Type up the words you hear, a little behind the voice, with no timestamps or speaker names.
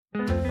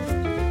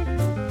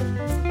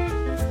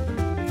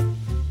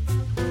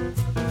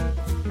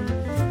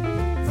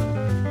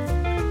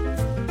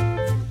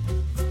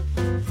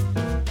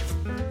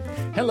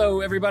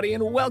Hello, everybody,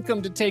 and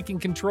welcome to Taking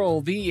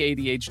Control, the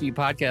ADHD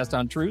podcast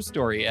on True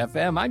Story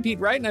FM. I'm Pete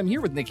Wright, and I'm here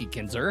with Nikki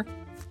Kinzer.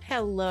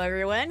 Hello,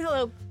 everyone.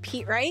 Hello,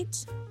 Pete Wright.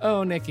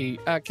 Oh, Nikki,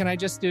 can I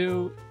just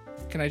do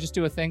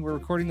a thing? We're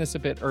recording this a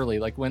bit early.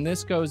 Like, when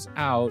this goes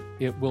out,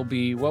 it will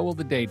be, what will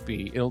the date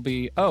be? It'll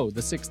be, the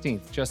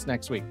 16th, just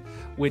next week,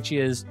 which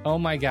is, oh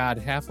my God,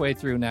 halfway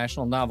through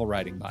National Novel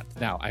Writing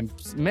Month. Now, I'm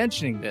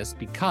mentioning this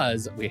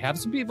because we have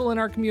some people in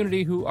our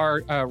community who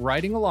are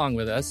writing along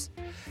with us,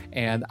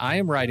 and I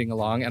am writing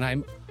along, and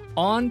I'm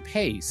on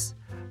pace.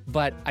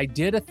 But I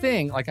did a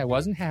thing, like I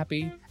wasn't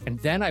happy, and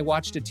then I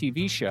watched a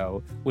TV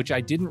show, which I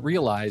didn't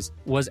realize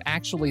was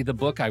actually the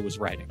book I was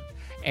writing.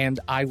 And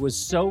I was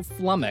so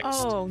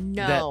flummoxed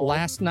that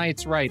last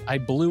night's I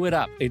blew it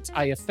up. It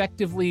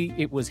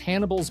was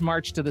Hannibal's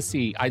March to the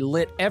Sea. I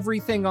lit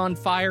everything on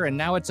fire, and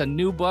now it's a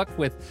new book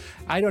with,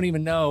 I don't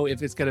even know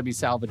if it's going to be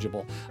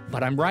salvageable.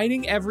 But I'm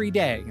writing every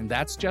day, and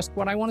that's just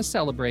what I want to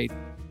celebrate.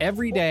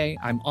 Every day,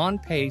 I'm on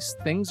pace,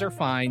 things are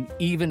fine,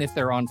 even if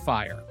they're on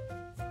fire.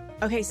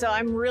 Okay, so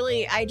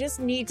I just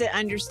need to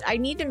I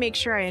need to make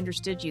sure I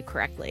understood you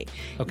correctly.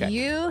 Okay.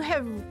 You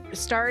have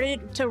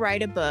started to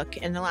write a book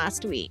in the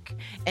last week,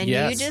 and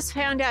Yes. you just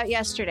found out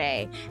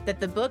yesterday that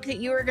the book that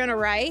you were going to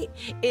write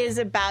is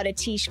about a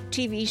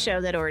TV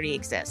show that already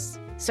exists.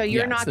 So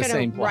you're not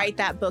going to write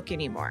that book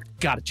anymore.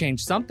 Got to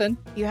change something.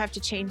 You have to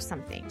change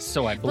something.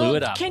 So I blew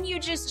it up. Can you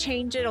just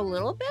change it a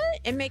little bit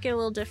and make it a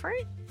little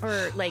different?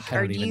 Or like, I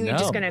are don't even you know.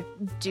 just going to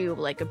do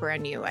like a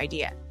brand new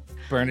idea?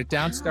 Burn it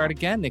down, start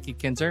again, Nikki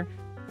Kinzer.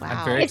 Wow.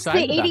 I'm very It's the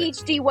excited about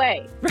ADHD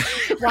way.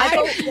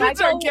 Why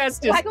Our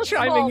guest is go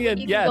chiming small in. when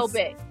you Yes. can go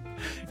big?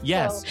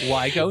 Yes,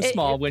 why go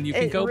small when you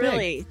can go big?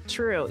 Really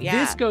true,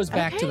 yeah. This goes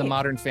back to the Okay.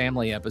 Modern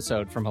Family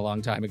episode from a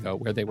long time ago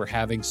where they were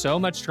having so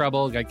much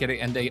trouble getting,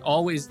 and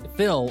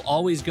Phil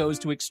always goes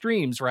to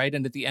extremes, right?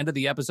 And at the end of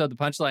the episode, the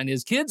punchline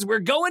is, "Kids, we're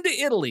going to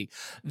Italy."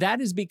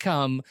 That has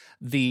become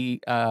the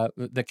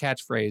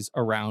catchphrase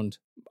around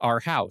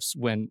our house.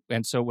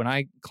 So when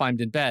I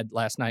climbed in bed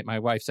last night, my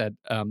wife said,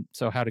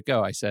 "So how'd it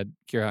go?" I said,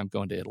 "Kira, I'm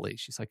going to Italy."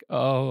 She's like,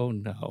 "Oh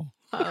no."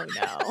 Oh,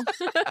 no.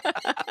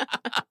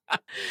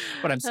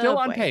 But I'm still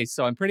on boy. pace,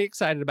 so I'm pretty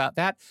excited about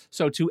that.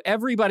 So to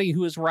everybody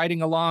who is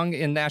writing along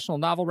in National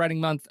Novel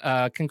Writing Month,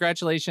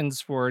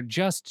 congratulations for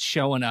just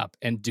showing up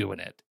and doing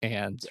it.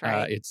 And That's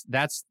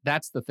right.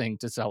 that's the thing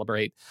to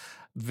celebrate.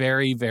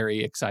 Very,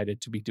 very excited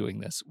to be doing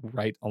this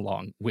right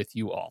along with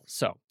you all.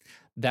 So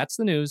that's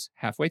the news.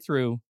 Halfway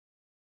through,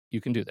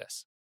 you can do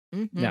this.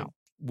 Mm-hmm. Now,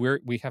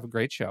 we have a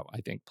great show,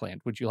 I think,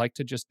 planned. Would you like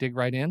to just dig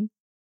right in?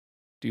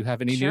 Do you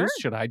have any Sure. news?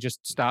 Should I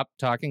just stop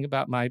talking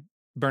about my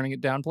burning it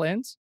down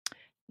plans?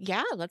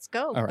 Yeah, let's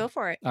go. All right. Go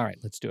for it. All right,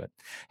 let's do it.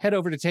 Head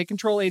over to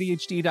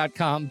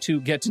TakeControlADHD.com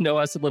to get to know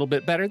us a little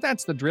bit better.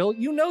 That's the drill.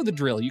 You know the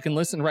drill. You can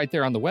listen right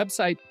there on the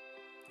website,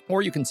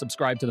 or you can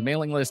subscribe to the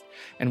mailing list,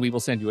 and we will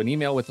send you an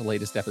email with the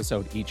latest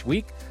episode each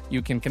week.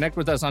 You can connect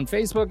with us on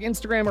Facebook,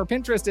 Instagram, or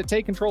Pinterest at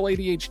Take Control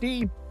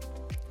ADHD.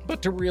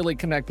 But to really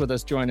connect with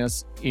us, join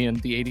us in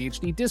the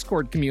ADHD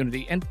Discord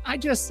community. And I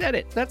just said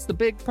it. That's the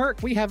big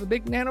perk. We have a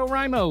big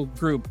NaNoWriMo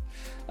group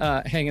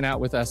hanging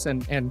out with us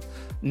and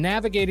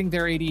navigating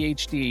their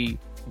ADHD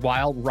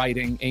while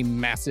writing a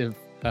massive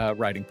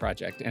writing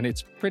project. And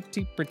it's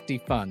pretty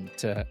fun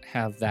to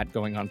have that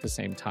going on at the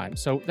same time.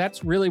 So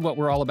that's really what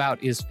we're all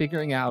about, is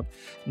figuring out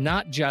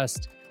not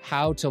just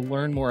how to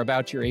learn more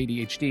about your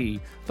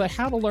ADHD, but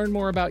how to learn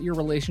more about your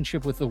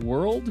relationship with the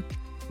world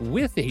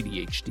with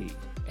ADHD.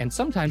 And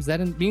sometimes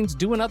that means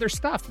doing other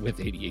stuff with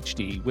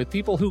ADHD, with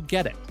people who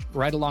get it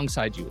right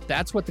alongside you.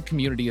 That's what the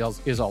community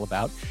is all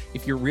about.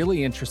 If you're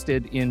really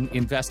interested in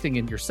investing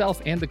in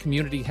yourself and the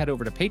community, head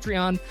over to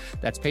Patreon.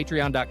 That's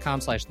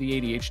patreon.com/the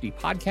ADHD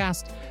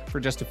podcast.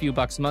 For just a few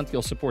bucks a month,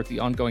 you'll support the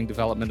ongoing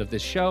development of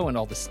this show and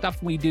all the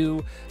stuff we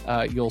do.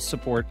 You'll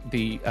support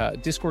the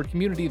Discord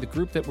community, the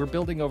group that we're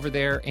building over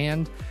there,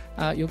 and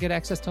you'll get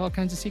access to all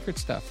kinds of secret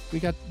stuff.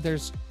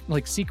 There's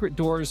like secret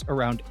doors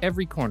around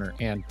every corner,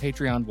 and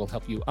Patreon will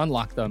help you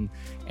unlock them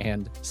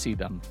and see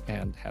them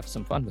and have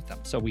some fun with them.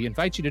 So we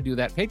invite you to do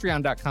that.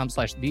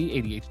 Patreon.com/the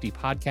ADHD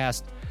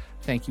podcast.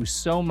 Thank you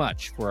so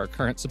much for our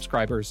current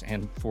subscribers,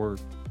 and for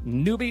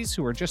newbies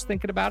who are just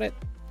thinking about it.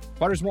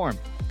 Water's warm.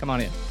 Come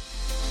on in.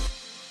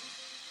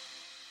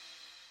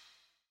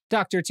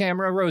 Dr.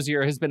 Tamara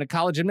Rosier has been a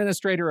college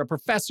administrator, a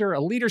professor,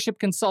 a leadership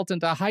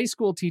consultant, a high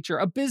school teacher,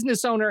 a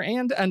business owner,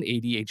 and an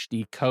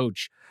ADHD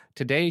coach.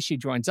 Today, she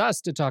joins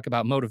us to talk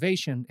about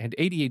motivation and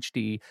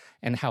ADHD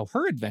and how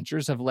her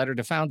adventures have led her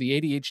to found the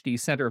ADHD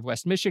Center of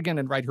West Michigan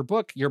and write her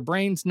book, Your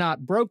Brain's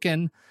Not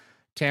Broken.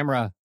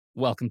 Tamara,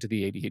 welcome to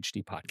the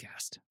ADHD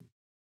podcast.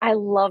 I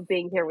love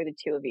being here with the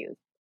two of you.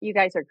 You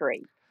guys are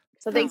great.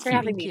 So thanks for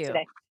having me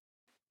today.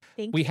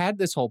 We had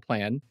this whole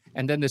plan,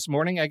 and then this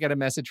morning I get a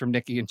message from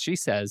Nikki, and she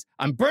says,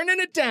 "I'm burning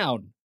it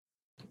down.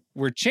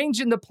 We're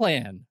changing the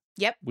plan."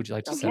 Yep. Would you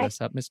like to set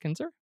us up, Miss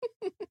Kinzer?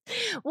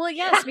 Well,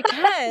 yes,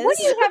 because... What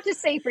do you have to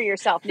say for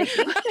yourself,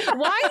 Nikki?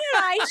 Why did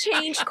I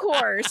change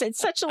course? It's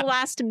such a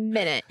last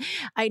minute.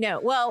 I know.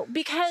 Well,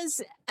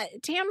 because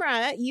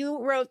Tamara, you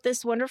wrote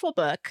this wonderful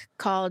book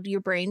called Your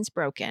Brain's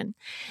Broken.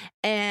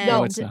 And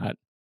no, it's not.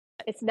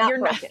 It's not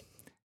broken.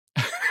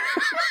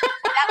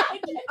 That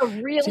would be a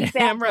really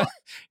Tamara bad book.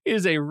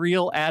 is a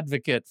real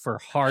advocate for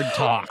hard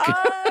talk.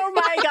 Oh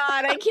my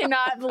God. I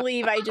cannot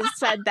believe I just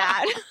said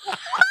that.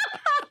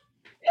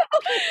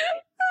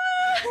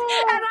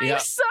 And I'm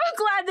so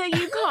glad that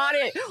you caught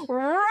it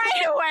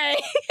right away.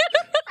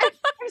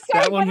 I'm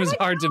sorry, that one was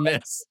hard to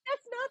miss.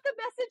 That's not the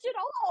message at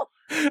all.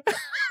 That's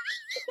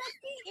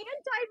the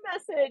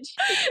anti-message.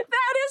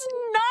 That is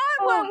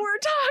not what we're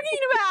talking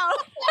about.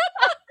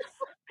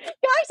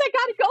 Guys, I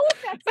gotta go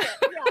with that.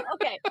 Yeah,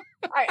 okay.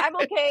 All right, I'm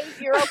okay.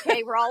 You're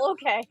okay. We're all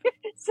okay.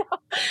 So.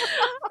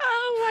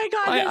 Oh my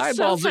God, that's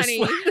so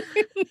funny.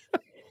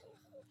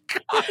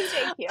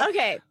 Thank you.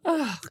 Okay.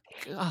 Oh,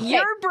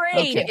 your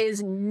brain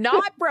is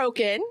not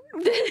broken.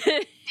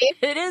 It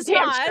is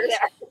not.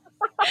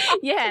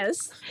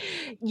 Yes.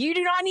 You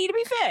do not need to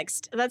be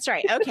fixed. That's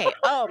right. Okay.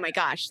 Oh my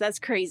gosh, that's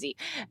crazy.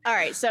 All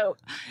right. So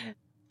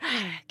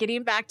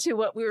getting back to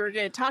what we were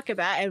going to talk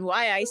about and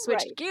why I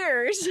switched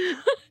gears.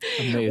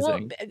 Amazing. Well,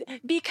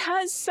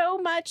 because so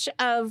much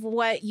of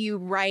what you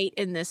write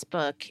in this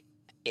book,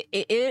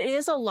 it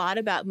is a lot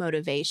about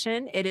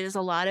motivation. It is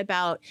a lot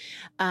about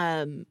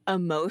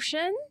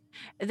emotion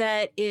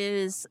that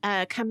is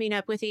coming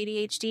up with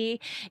ADHD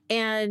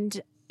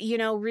and,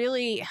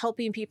 really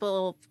helping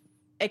people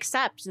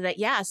accept that,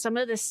 some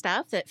of the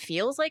stuff that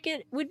feels like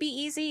it would be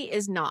easy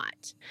is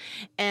not.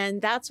 And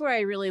that's where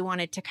I really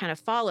wanted to kind of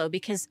follow,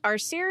 because our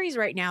series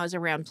right now is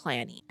around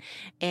planning.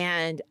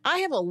 And I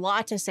have a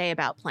lot to say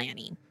about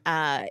planning,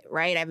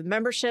 right? I have a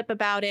membership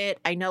about it.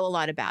 I know a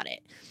lot about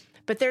it.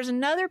 But there's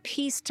another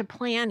piece to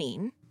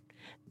planning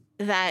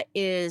that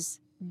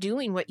is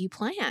doing what you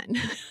plan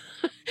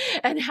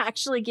and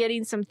actually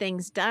getting some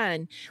things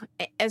done,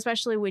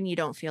 especially when you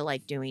don't feel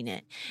like doing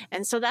it.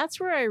 And so that's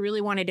where I really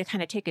wanted to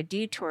kind of take a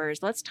detour.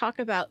 Let's talk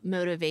about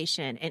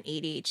motivation and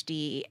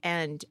ADHD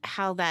and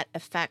how that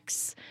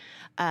affects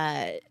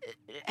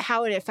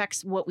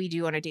what we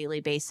do on a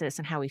daily basis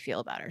and how we feel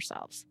about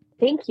ourselves.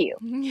 Thank you.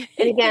 And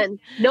again,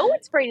 no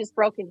one's brain is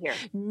broken here.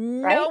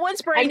 Right? No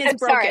one's brain is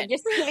broken.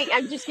 Sorry,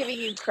 I'm just giving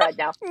you cred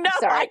now. No,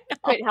 sorry.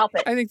 Couldn't help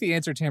it. I think the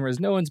answer, Tamara, is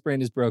no one's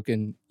brain is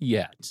broken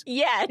yet.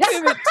 Yet.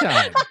 Give it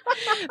time.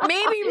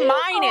 Maybe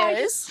mine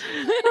is.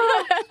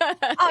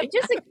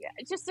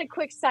 Just a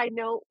quick side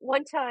note.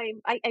 One time,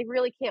 I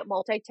really can't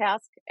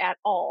multitask at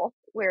all,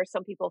 where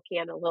some people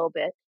can a little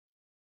bit.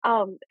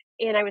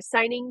 And I was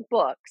signing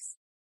books,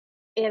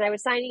 and I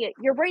was signing it.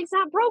 Your brain's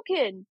not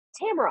broken,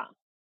 Tamara.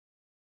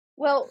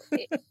 Well,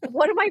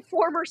 one of my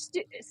former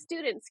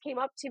students came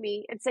up to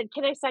me and said,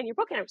 "Can I sign your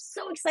book?" And I was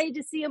so excited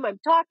to see him. I'm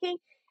talking,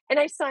 and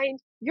I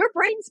signed, "Your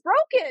brain's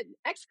broken!"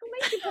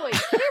 Exclamation point.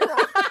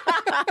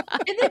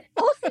 And then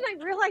all of a sudden I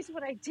realized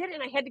what I did,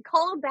 and I had to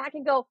call him back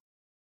and go,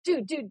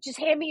 dude, just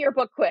hand me your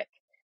book quick.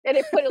 And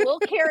I put a little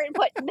caret and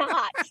put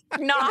not.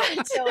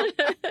 So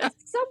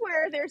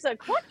somewhere there's a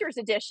collector's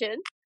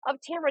edition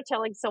of Tamara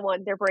telling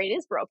someone their brain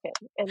is broken.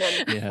 And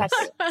then that's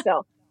it.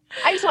 So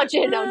I just want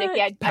you to know,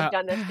 Nikki, I've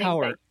done the same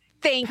thing.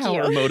 Thank you.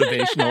 Power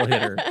motivational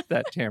hitter,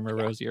 that Tamara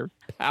Rosier.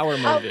 Power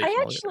motivational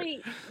I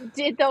actually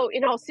did, though,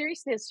 in all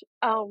seriousness,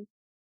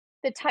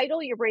 the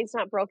title, Your Brain's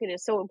Not Broken,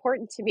 is so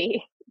important to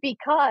me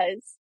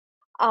because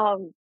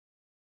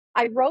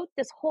I wrote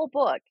this whole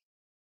book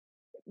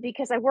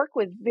because I work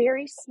with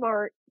very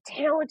smart,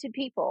 talented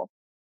people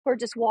who are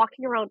just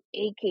walking around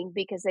aching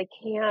because they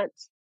can't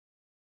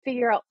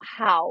figure out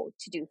how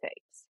to do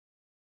things.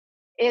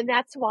 And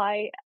that's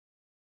why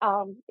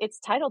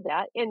it's titled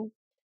that. And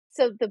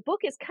so the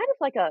book is kind of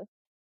like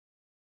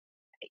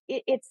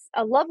it's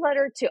a love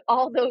letter to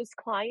all those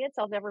clients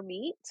I'll never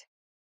meet,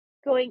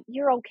 going,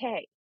 you're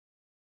okay.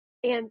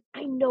 And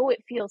I know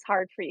it feels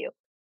hard for you,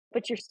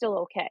 but you're still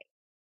okay.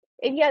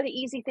 And yeah, the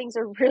easy things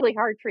are really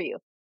hard for you.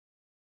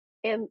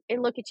 And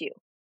look at you.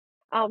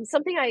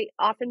 Something I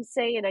often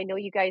say, and I know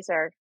you guys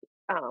are,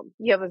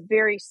 you have a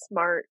very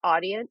smart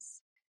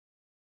audience,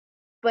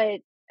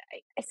 but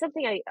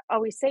something I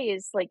always say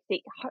is like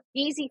the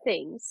easy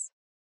things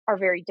are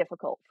very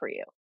difficult for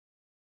you,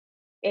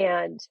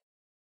 and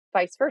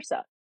vice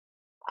versa.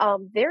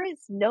 There is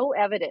no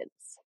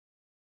evidence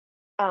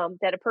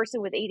that a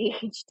person with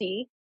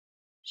ADHD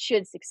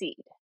should succeed.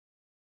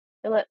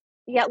 And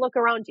look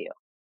around you.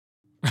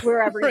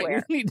 We're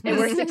everywhere, and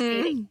we're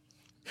succeeding.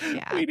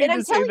 Yeah. We need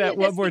to say that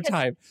one more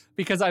time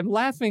because I'm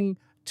laughing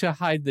to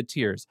hide the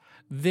tears.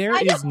 There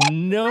is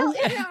no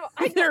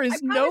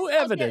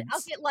evidence.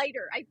 I'll get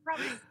lighter. I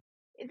promise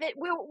that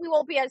we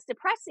won't be as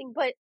depressing,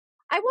 but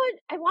I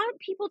want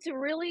people to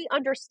really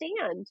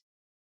understand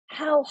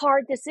how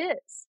hard this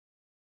is.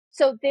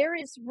 So there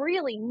is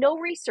really no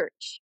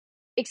research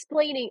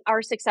explaining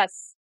our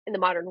success in the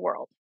modern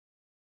world.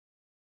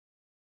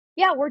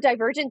 Yeah, we're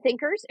divergent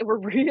thinkers, and we're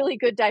really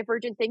good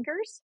divergent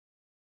thinkers.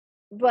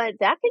 but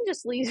that can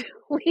just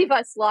leave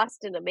us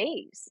lost in a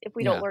maze if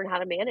we Yeah. don't learn how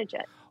to manage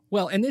it.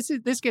 Well, and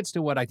this gets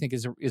to what I think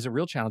is a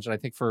real challenge, and I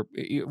think for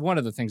one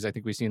of the things I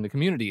think we see in the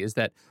community is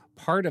that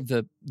part of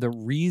the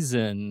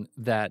reason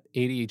that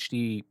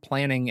ADHD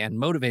planning and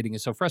motivating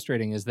is so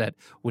frustrating is that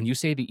when you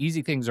say the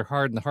easy things are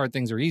hard and the hard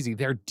things are easy,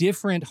 they're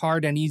different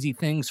hard and easy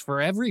things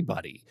for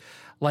everybody.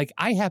 Like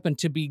I happen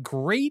to be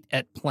great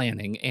at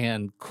planning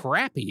and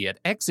crappy at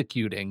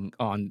executing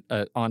on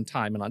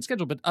time and on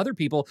schedule, but other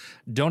people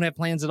don't have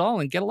plans at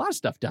all and get a lot of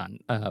stuff done.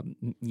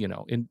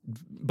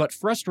 But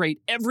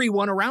frustrate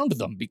everyone around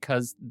them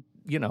because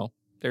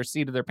they're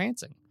seat of their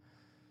pantsing.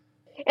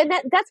 And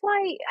that's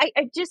why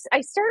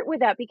I start with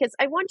that, because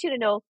I want you to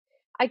know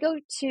I go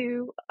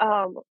to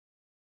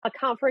a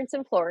conference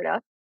in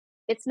Florida.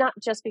 It's not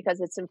just because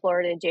it's in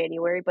Florida in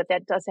January, but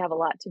that does have a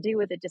lot to do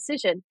with the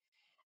decision.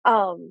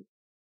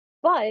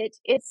 But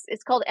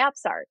it's called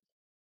APSART,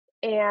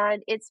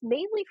 and it's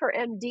mainly for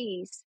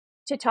MDs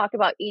to talk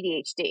about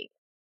ADHD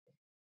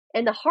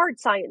and the hard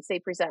science they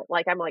present.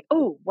 Like I'm like,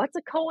 oh, what's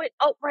a Cohen?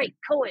 Oh, right,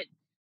 Cohen.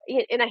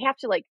 And I have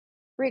to like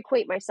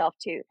reacquaint myself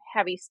to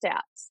heavy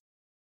stats.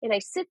 And I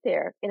sit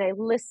there and I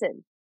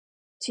listen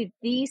to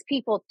these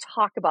people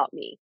talk about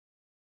me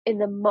in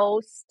the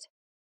most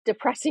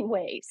depressing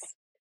ways.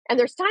 And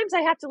there's times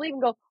I have to leave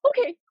and go,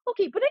 okay,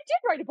 but I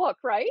did write a book,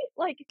 right?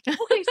 Like,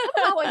 okay,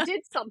 somehow I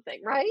did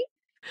something, right?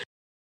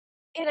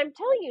 And I'm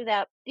telling you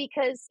that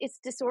because it's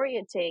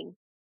disorienting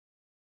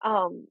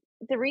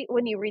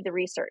when you read the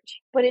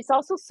research. But it's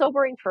also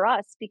sobering for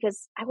us,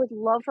 because I would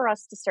love for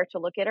us to start to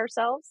look at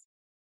ourselves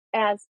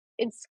as,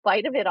 in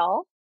spite of it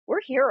all, we're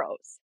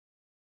heroes.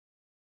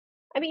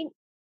 I mean,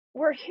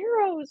 we're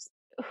heroes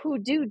who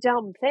do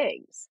dumb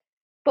things,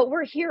 but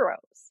we're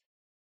heroes.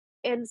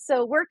 And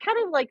so we're kind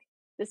of like,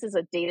 this is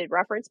a dated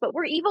reference, but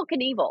we're Evel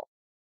Knievel,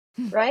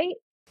 right?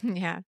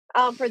 Yeah.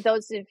 For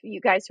those of you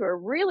guys who are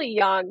really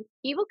young,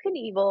 Evel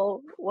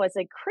Knievel was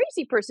a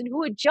crazy person who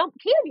would jump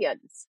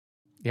canyons.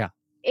 Yeah.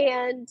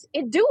 And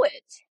do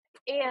it.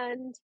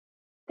 And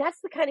that's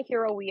the kind of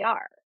hero we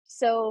are.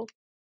 So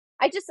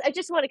I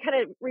just want to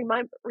kind of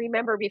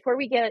remember before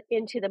we get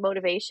into the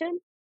motivation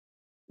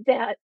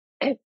that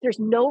there's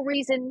no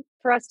reason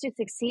for us to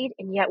succeed,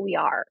 and yet we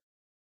are.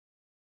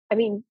 I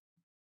mean,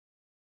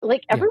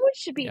 like everyone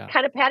should be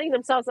kind of patting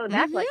themselves on the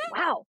back, like,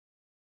 wow,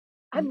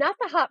 I'm not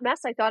the hot mess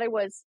I thought I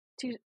was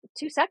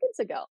two seconds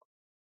ago.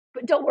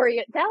 But don't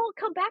worry, that'll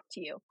come back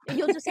to you. And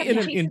you'll just have to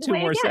chase in it 2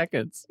 away more again.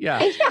 seconds.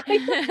 Yeah.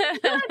 You'll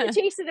have to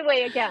chase it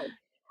away again.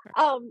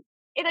 And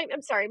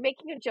I'm sorry,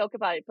 making a joke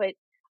about it, but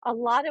a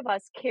lot of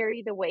us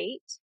carry the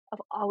weight of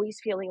always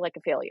feeling like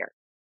a failure.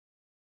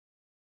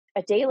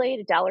 A day late,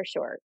 a dollar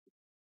short.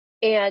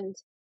 And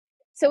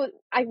so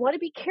I want to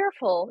be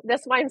careful.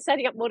 That's why I'm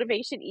setting up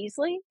motivation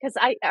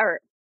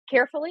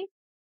carefully,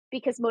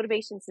 because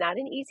motivation's not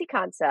an easy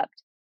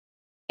concept.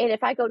 And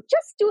if I go,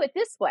 just do it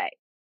this way,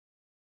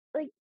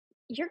 like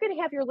you're going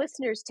to have your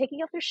listeners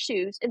taking off their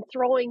shoes and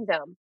throwing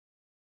them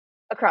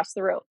across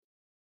the room.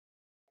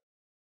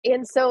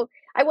 And so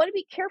I want to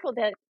be careful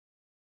that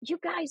you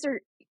guys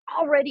are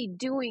already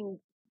doing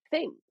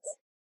things.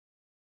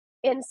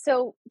 And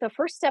so the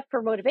first step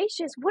for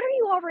motivation is, what are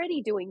you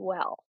already doing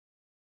well?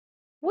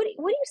 What do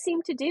you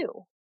seem to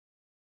do?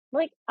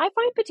 Like, I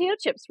find potato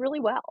chips really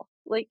well.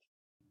 Like,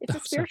 it's a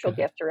spiritual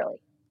gift, really.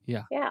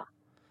 Yeah. Yeah.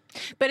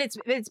 But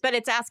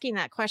it's asking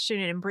that question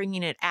and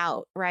bringing it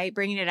out, right?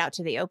 Bringing it out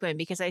to the open,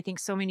 because I think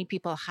so many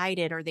people hide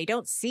it, or they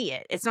don't see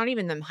it. It's not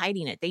even them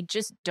hiding it. They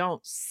just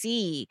don't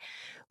see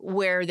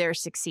where they're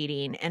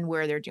succeeding and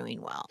where they're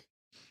doing well.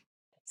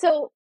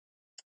 So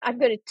I'm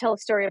going to tell a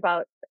story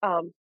about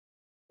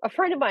a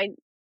friend of mine,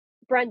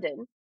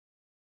 Brendan.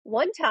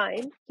 One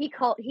time he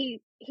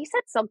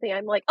said something.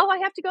 I'm like, oh, I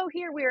have to go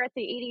here. We were at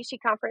the ADHD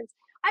conference.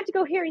 I have to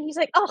go here. And he's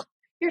like, oh,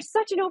 you're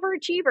such an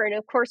overachiever. And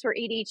of course, we're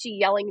ADHD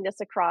yelling this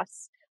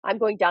across. I'm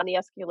going down the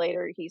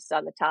escalator. He's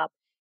on the top.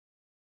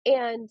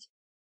 And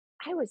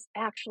I was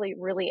actually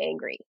really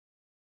angry.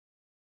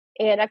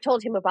 And I've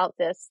told him about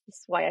this. This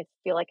is why I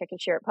feel like I can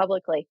share it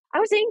publicly. I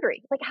was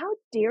angry. Like, how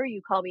dare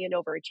you call me an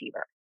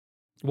overachiever?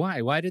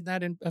 Why? Why did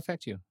that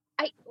affect you?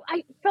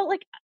 I felt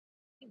like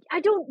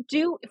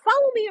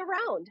follow me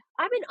around.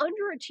 I'm an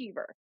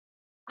underachiever.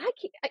 I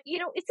can't,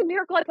 it's a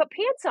miracle I put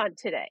pants on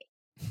today.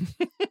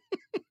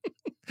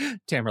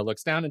 Tamara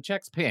looks down and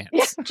checks pants.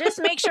 Yeah.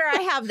 Just make sure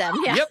I have them.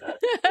 Yeah. Yep.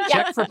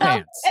 Check for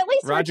pants. At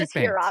least Roger we're just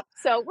pants. here up,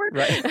 so we're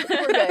right.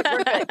 we're good.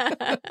 We're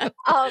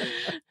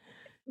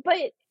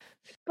good.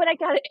 But I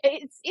got it.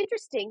 It's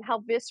interesting how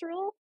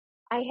visceral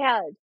I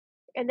had,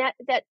 and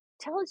that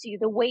tells you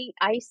the weight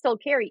I still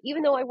carry,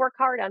 even though I work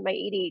hard on my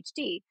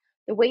ADHD.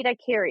 The weight I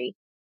carry.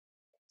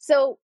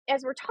 So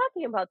as we're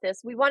talking about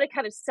this, we want to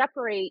kind of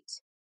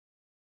separate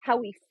how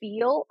we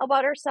feel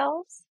about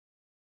ourselves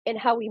and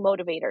how we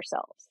motivate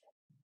ourselves.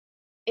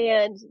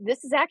 And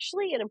this is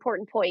actually an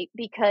important point,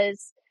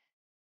 because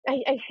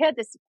I had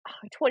this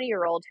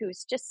 20-year-old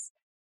who's just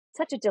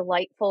such a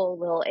delightful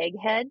little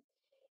egghead.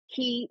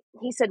 He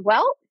said,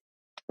 well,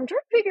 I'm trying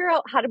to figure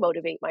out how to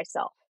motivate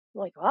myself.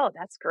 I'm like, oh,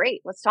 that's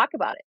great. Let's talk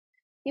about it.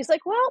 He's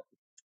like, well,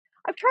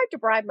 I've tried to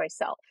bribe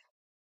myself.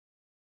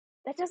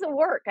 That doesn't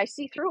work. I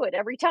see through it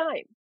every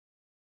time.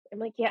 I'm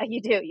like, yeah,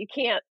 you do. You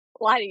can't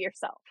lie to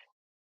yourself.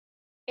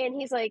 And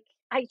he's like,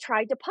 I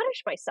tried to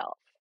punish myself.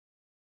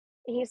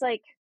 And he's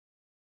like,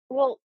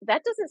 well,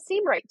 that doesn't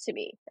seem right to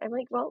me. I'm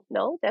like, well,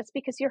 no, that's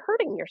because you're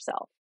hurting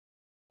yourself.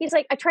 He's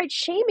like, I tried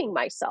shaming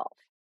myself,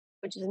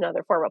 which is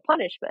another form of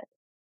punishment.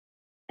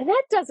 And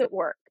that doesn't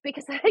work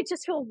because I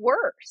just feel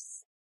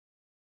worse.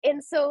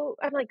 And so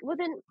I'm like, well,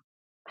 then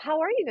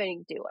how are you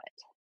going to do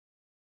it?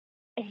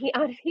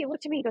 And he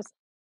looked at me and goes,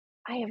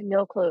 I have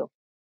no clue.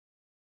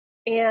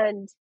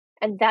 And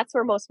that's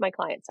where most of my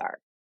clients are.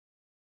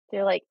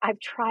 They're like, I've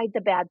tried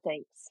the bad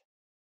things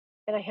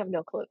and I have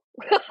no clue.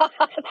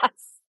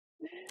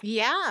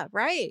 Yeah,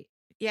 right.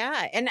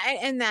 Yeah.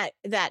 And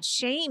that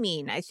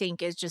shaming, I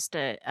think, is just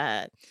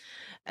a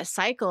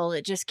cycle.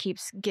 It just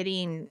keeps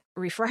getting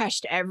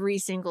refreshed every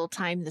single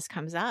time this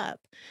comes up.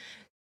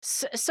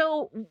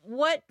 So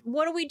what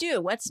do we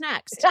do? What's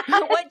next?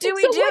 What do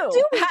we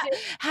do?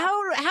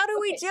 How do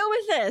we deal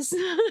with this?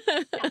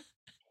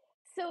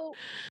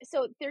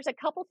 So there's a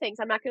couple things.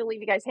 I'm not going to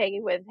leave you guys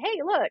hanging with,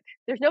 hey, look,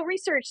 there's no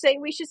research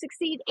saying we should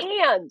succeed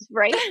and,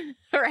 right?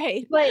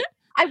 Right. But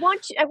I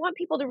want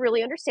people to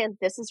really understand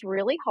this is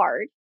really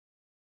hard.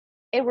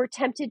 And we're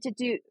tempted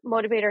to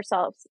motivate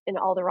ourselves in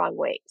all the wrong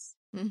ways.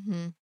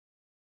 Mm-hmm.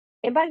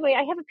 And by the way,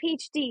 I have a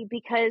PhD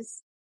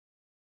because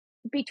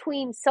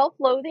between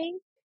self-loathing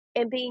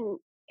and being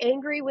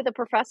angry with a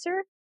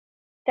professor,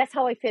 that's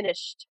how I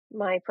finished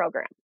my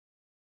program.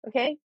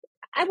 Okay?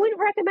 I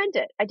wouldn't recommend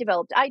it. I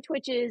developed eye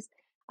twitches.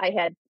 I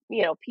had,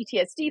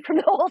 PTSD from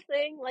the whole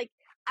thing. Like,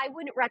 I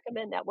wouldn't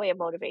recommend that way of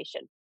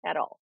motivation at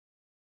all.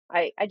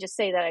 I just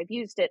say that I've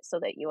used it so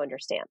that you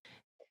understand.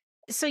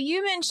 So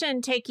you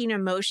mentioned taking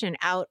emotion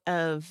out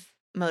of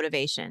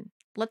motivation.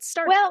 Let's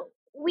start. Well,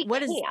 we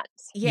can't.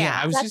 Yeah,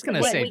 I was just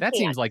going to say, that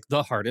seems like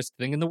the hardest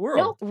thing in the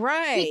world. No,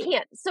 right. We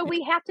can't. So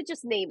we have to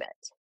just name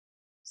it.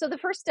 So the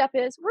first step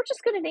is we're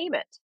just going to name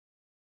it.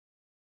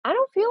 I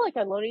don't feel like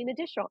unloading the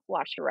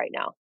dishwasher right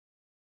now.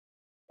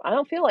 I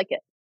don't feel like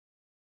it.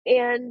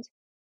 And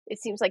it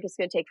seems like it's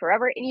going to take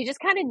forever. And you just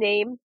kind of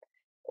name,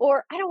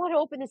 or I don't want to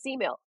open this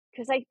email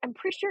because I'm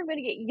pretty sure I'm going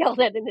to get yelled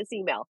at in this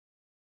email.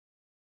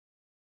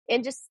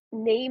 And just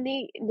name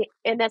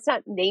and that's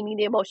not naming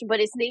the emotion,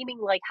 but it's naming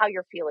like how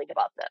you're feeling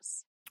about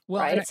this.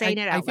 Well, right? Saying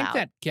it out I think loud.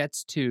 that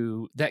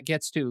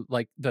gets to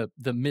like the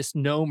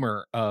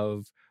misnomer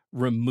of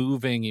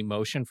removing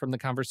emotion from the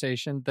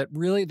conversation. That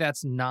really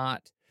that's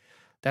not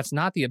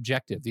the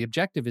objective. The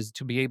objective is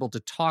to be able to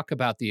talk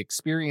about the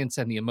experience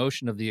and the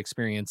emotion of the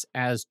experience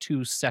as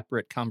two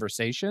separate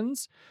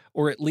conversations,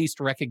 or at least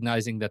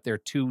recognizing that they're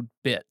two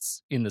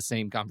bits in the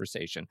same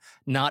conversation,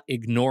 not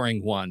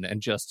ignoring one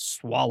and just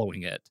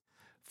swallowing it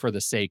for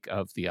the sake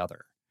of the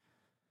other.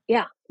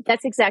 Yeah,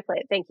 that's exactly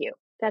it. Thank you.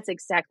 That's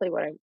exactly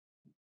what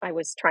I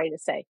was trying to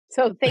say.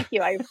 So thank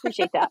you. I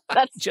appreciate that.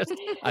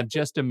 I'm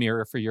just a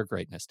mirror for your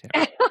greatness,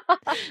 Tamara.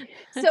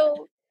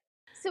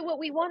 So what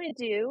we want to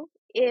do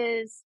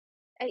is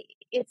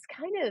it's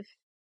kind of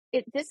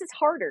this is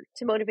harder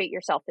to motivate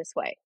yourself this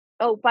way.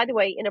 Oh, by the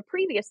way, in a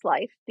previous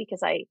life,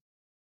 because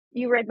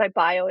you read my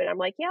bio and I'm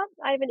like, yeah,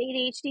 I have an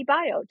ADHD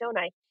bio, don't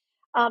I?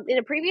 In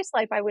a previous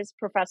life, I was a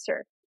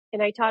professor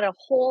and I taught a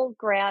whole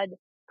grad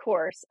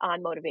course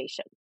on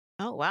motivation.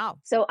 Oh, wow.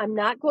 So I'm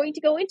not going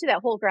to go into that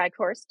whole grad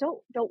course.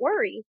 Don't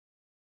worry.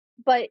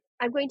 But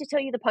I'm going to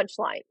tell you the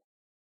punchline.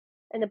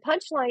 And the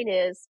punchline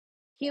is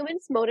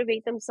humans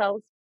motivate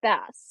themselves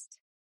best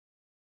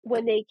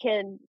when they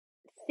can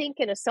think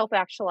in a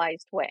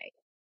self-actualized way.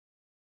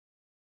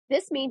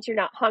 This means you're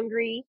not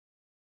hungry,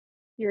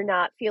 you're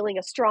not feeling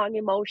a strong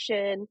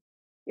emotion,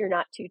 you're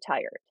not too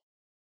tired.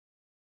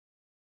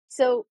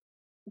 So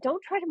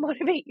don't try to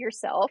motivate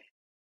yourself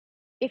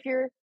if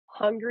you're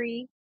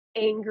hungry,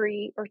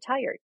 angry, or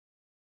tired.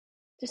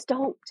 Just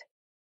don't.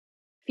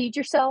 Feed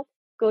yourself,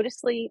 go to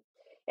sleep,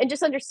 and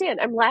just understand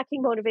I'm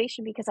lacking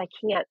motivation because I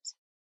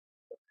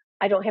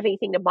don't have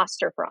anything to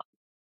muster from.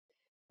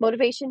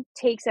 Motivation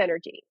takes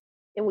energy,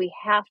 and we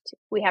have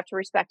to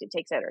respect it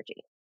takes energy.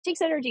 It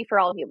takes energy for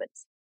all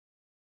humans.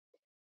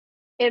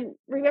 And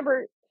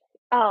remember,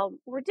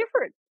 we're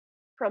different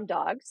from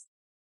dogs,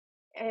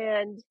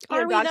 and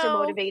dogs are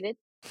motivated.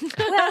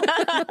 Well,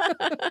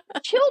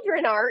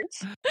 children aren't,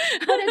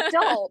 but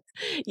adults.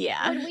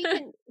 Yeah. When we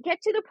can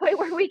get to the point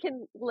where we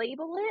can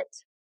label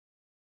it,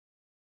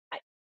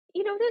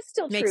 that's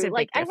still Makes true.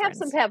 Like I have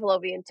some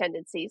Pavlovian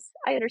tendencies.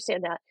 I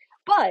understand that.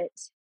 But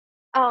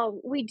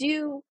we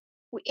do,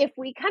 if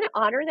we kind of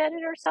honor that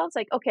in ourselves,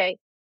 like, okay,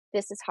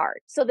 this is hard.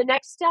 So the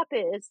next step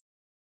is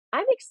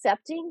I'm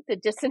accepting the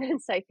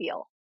dissonance I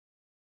feel.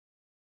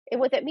 And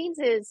what that means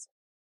is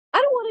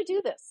I don't want to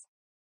do this.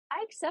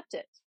 I accept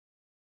it.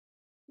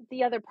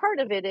 The other part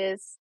of it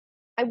is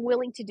I'm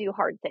willing to do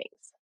hard things.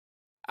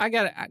 I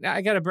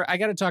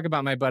gotta talk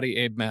about my buddy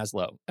Abe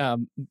Maslow,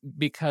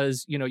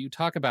 because you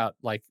talk about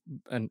like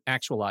an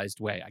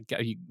actualized way.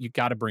 You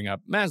got to bring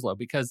up Maslow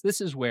because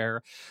this is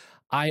where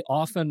I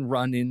often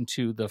run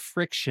into the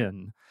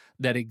friction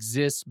that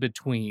exists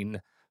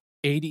between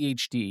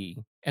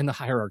ADHD and the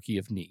hierarchy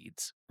of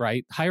needs,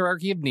 right?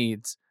 Hierarchy of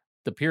needs,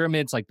 the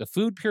pyramids, like the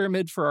food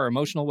pyramid for our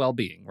emotional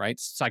well-being, right?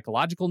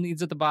 Psychological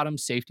needs at the bottom,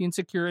 safety and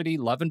security,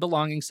 love and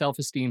belonging,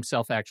 self-esteem,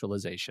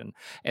 self-actualization.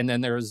 And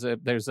then there's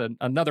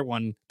another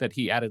one that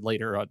he added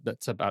later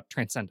that's about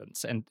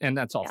transcendence, and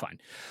that's all fine.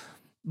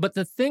 But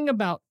the thing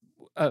about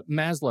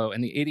Maslow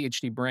and the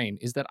ADHD brain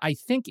is that I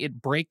think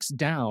it breaks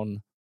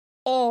down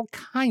all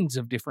kinds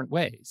of different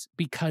ways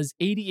because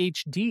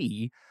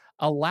ADHD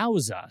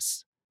allows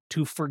us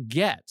to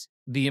forget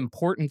the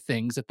important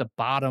things at the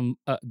bottom,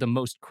 the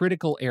most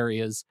critical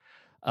areas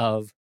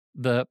of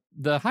the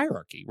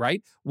hierarchy,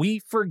 right? We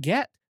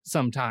forget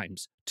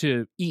sometimes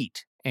to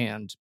eat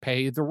and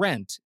pay the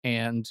rent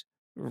and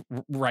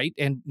right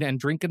and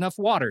drink enough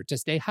water to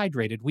stay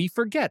hydrated. We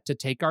forget to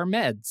take our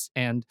meds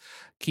and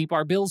keep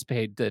our bills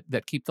paid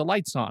that keep the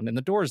lights on and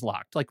the doors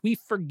locked. Like we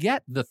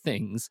forget the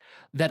things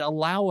that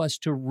allow us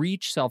to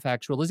reach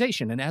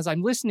self-actualization. And as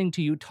I'm listening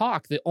to you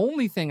talk, the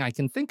only thing I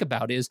can think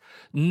about is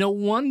no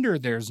wonder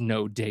there's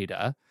no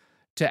data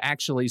to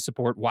actually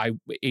support why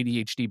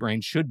ADHD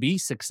brains should be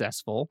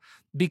successful,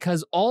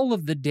 because all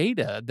of the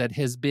data that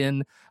has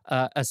been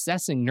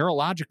assessing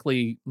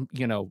neurologically,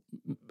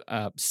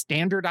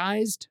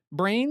 standardized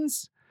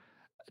brains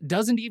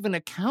doesn't even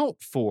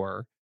account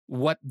for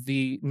what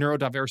the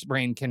neurodiverse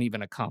brain can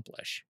even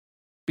accomplish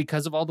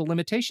because of all the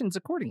limitations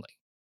accordingly.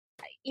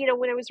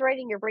 When I was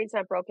writing Your Brain's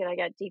Not Broken, I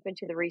got deep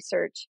into the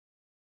research.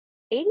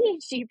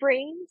 ADHD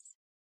brains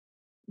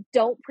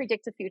don't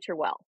predict the future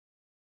well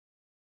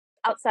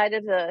outside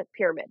of the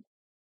pyramid.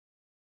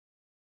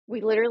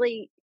 We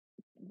literally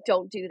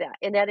don't do that.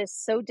 And that is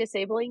so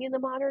disabling in the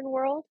modern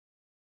world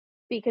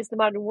because the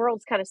modern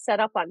world's kind of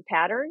set up on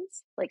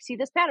patterns. Like, see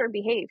this pattern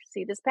behave,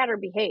 see this pattern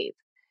behave.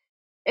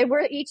 And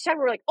each time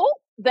we're like, oh,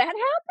 that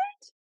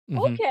happened?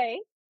 Mm-hmm. Okay.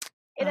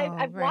 And Oh,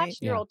 I've right.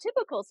 watched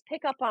neurotypicals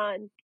pick up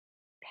on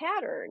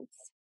patterns,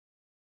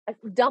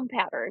 dumb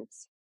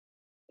patterns,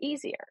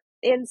 easier.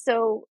 And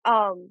so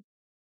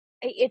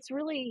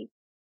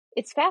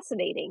it's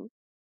fascinating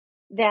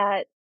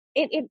that,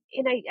 and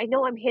I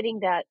know I'm hitting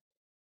that,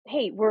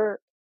 hey, we're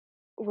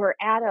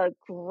at a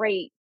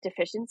great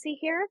deficiency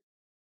here.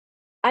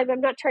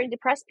 I'm not trying to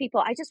depress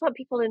people. I just want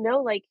people to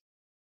know, like,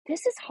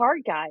 this is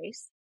hard,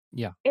 guys.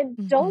 Yeah. And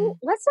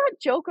let's not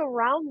joke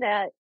around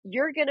that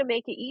you're going to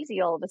make it easy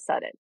all of a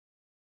sudden.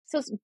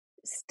 So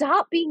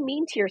stop being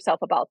mean to yourself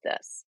about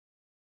this.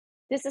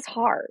 This is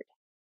hard.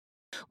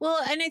 Well,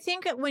 and I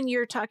think that when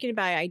you're talking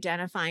about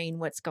identifying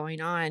what's going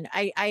on,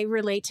 I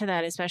relate to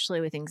that,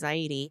 especially with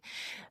anxiety.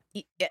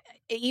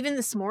 Even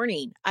this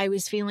morning, I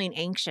was feeling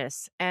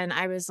anxious and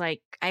I was like,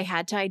 I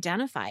had to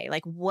identify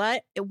like, why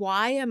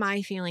am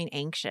I feeling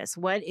anxious?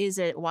 What is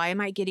it? Why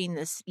am I getting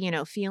this,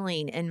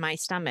 feeling in my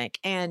stomach?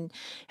 And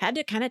had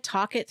to kind of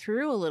talk it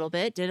through a little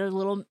bit, did a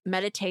little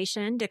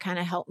meditation to kind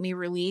of help me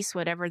release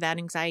whatever that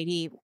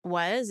anxiety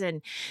was.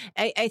 And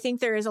I think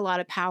there is a lot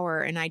of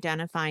power in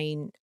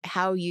identifying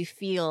how you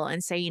feel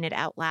and saying it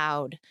out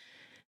loud.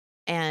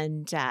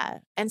 And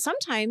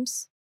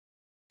sometimes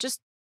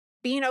just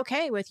being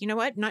okay with,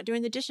 I'm not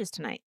doing the dishes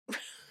tonight.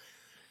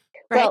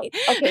 Right.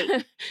 Well,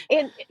 okay.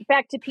 And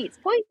back to Pete's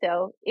point,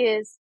 though,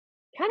 is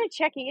kind of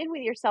checking in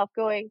with yourself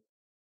going,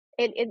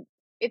 and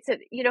it's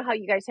how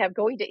you guys have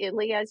going to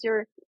Italy as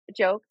your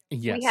joke?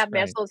 Yes, we have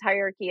Maslow's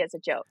hierarchy as a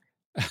joke.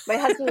 My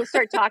husband will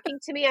start talking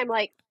to me. I'm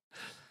like,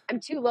 I'm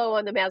too low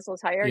on the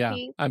Maslow's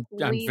hierarchy. Yeah,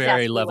 I'm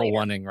very level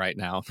oneing right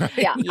now. Right?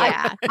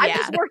 Yeah. I'm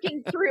just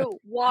working through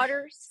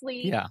water,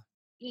 sleep,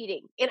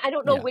 eating. And I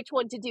don't know which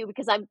one to do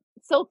because I'm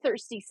so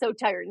thirsty, so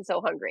tired, and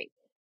so hungry.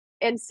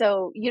 And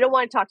so you don't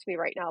want to talk to me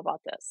right now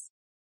about this.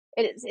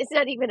 And it's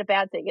not even a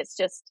bad thing. It's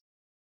just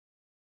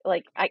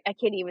like, I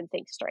can't even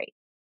think straight.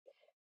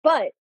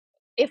 But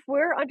if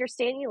we're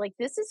understanding, like,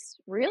 this is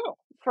real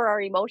for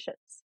our emotions,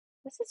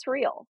 this is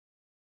real.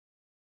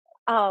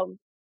 And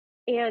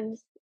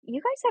you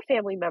guys have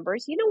family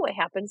members. You know what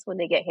happens when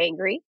they get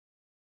hangry.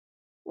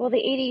 Well, the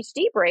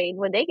ADHD brain,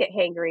 when they get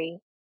hangry,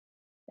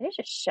 they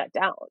just shut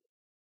down.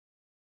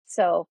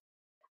 So,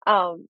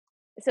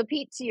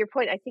 Pete, to your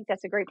point, I think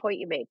that's a great point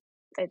you made.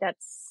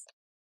 That's,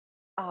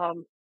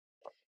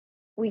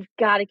 we've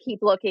got to keep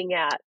looking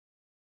at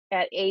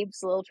Abe's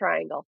little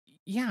triangle.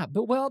 Yeah,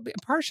 but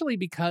partially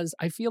because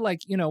I feel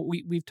like,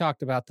 we've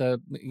talked about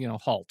the,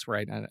 halt,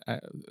 right?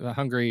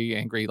 Hungry,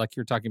 angry, like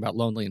you're talking about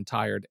lonely and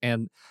tired.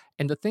 And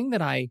the thing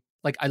that I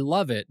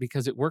love it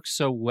because it works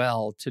so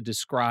well to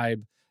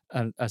describe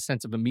a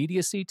sense of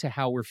immediacy to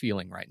how we're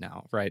feeling right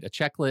now, right? A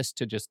checklist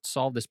to just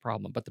solve this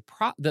problem. But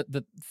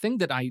the thing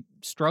that I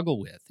struggle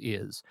with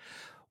is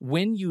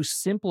when you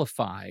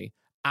simplify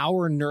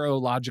our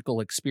neurological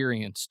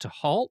experience to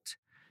halt,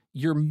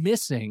 you're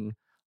missing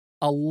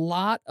a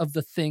lot of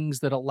the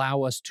things that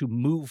allow us to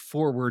move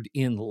forward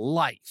in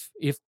life,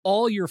 if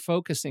all you're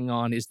focusing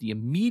on is the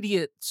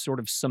immediate sort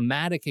of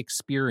somatic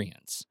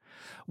experience,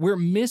 we're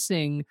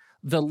missing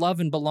the love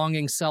and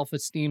belonging,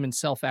 self-esteem, and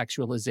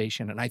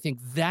self-actualization. And I think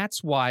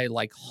that's why,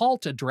 like,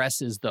 HALT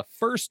addresses the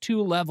first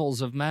two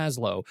levels of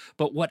Maslow.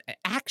 But what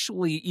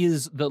actually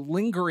is the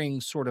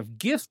lingering sort of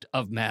gift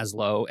of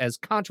Maslow, as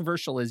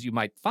controversial as you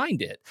might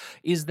find it,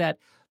 is that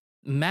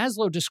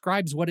Maslow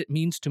describes what it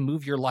means to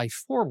move your life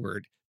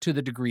forward to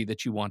the degree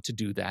that you want to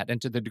do that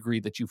and to the degree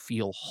that you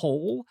feel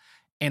whole.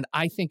 And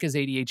I think as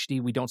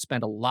ADHD, we don't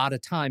spend a lot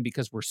of time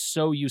because we're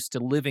so used to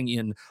living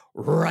in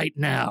right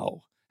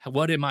now.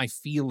 What am I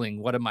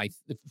feeling? What am I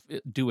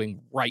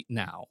doing right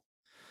now?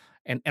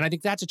 And I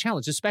think that's a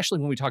challenge, especially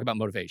when we talk about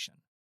motivation.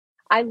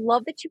 I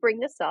love that you bring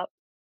this up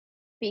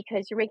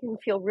because you're making me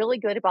feel really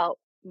good about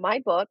my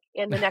book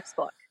and the next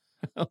book.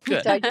 Oh,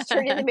 good. So I just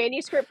turned in the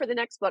manuscript for the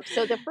next book.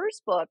 So the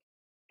first book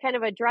kind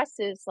of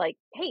addresses like,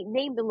 hey,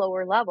 name the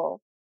lower level,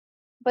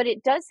 but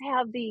it does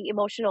have the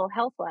emotional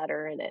health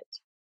ladder in it.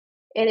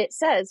 And it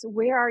says,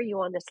 where are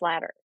you on this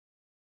ladder?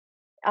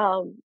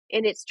 And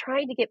it's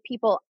trying to get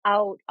people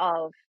out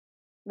of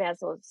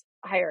Maslow's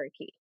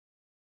hierarchy,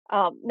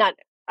 not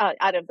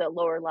out of the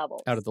lower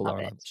levels. Out of the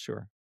lower levels,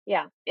 sure.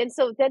 Yeah. And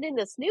so then in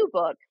this new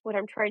book, what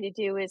I'm trying to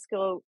do is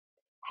go,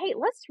 hey,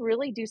 let's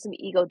really do some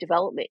ego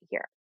development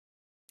here.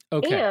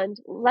 Okay. And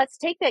let's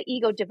take that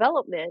ego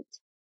development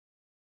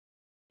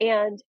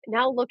and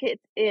now look at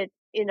it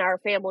in our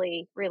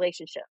family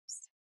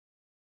relationships.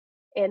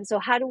 And so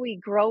how do we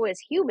grow as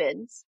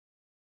humans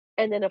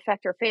and then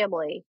affect our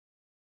family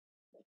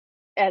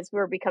as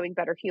we're becoming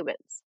better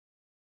humans?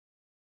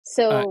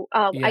 So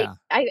yeah.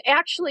 I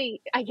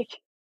actually,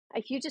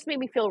 you just made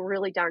me feel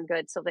really darn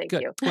good. So thank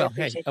Good. you. Well, I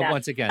appreciate hey, that.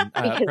 once again,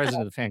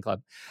 president of the fan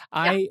club.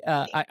 I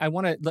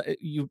want to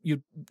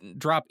you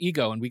drop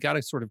ego, and we got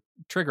to sort of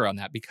trigger on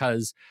that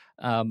because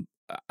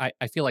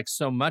I feel like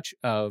so much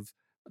of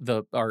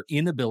our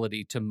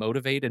inability to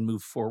motivate and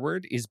move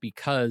forward is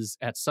because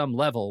at some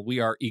level we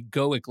are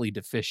egoically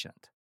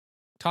deficient.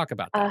 Talk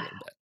about that a little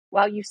bit.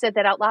 Well, you said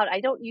that out loud. I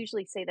don't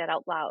usually say that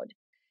out loud.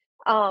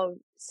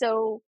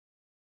 So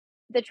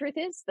the truth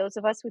is, those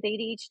of us with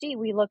ADHD,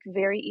 we look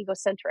very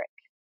egocentric.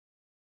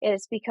 And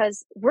it's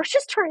because we're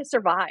just trying to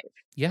survive.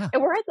 Yeah.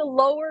 And we're at the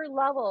lower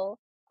level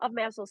of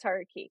Maslow's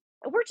hierarchy.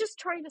 And we're just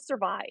trying to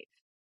survive.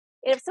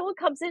 And if someone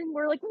comes in,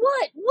 we're like,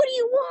 what? What do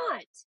you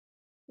want?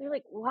 And they're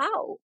like,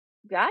 wow,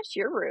 gosh,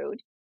 you're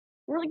rude.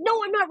 We're like,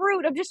 no, I'm not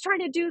rude. I'm just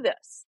trying to do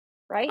this.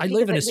 Right? I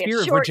live in a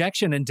sphere of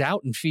rejection and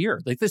doubt and fear.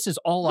 Like, this is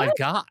all I've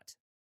got.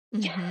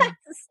 Yes.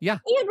 Yeah.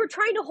 And we're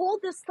trying to hold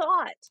this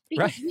thought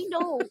because we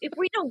know if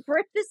we don't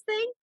grip this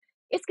thing,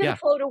 it's going to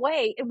float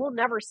away and we'll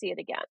never see it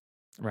again.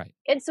 Right.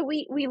 And so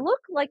we look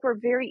like we're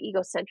very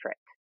egocentric.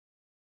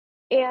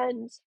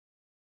 And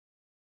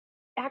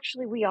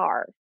actually we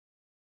are.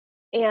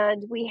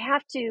 And we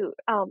have to,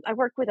 I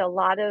work with a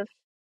lot of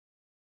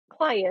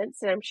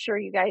clients, and I'm sure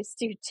you guys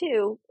do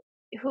too,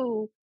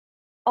 who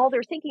all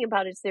they're thinking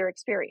about is their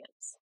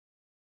experience.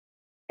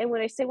 And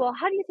when I say, well,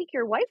 how do you think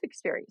your wife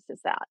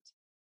experiences that?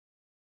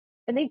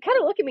 And they kind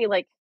of look at me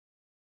like,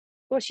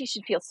 well, she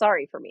should feel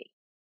sorry for me.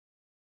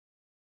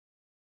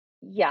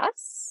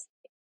 Yes.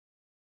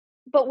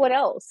 But what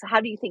else? How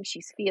do you think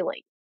she's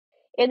feeling?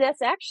 And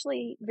that's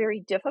actually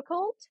very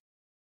difficult.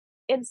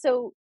 And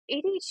so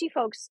ADHD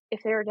folks,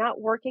 if they're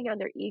not working on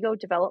their ego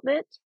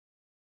development,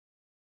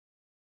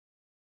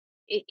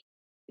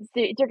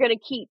 they're going to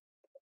keep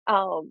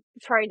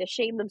trying to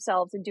shame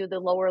themselves and do the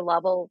lower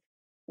level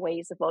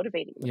ways of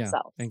motivating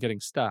themselves. And getting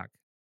stuck.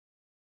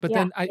 But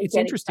then it's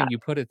interesting you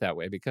put it that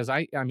way because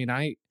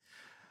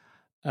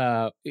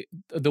the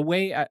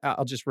way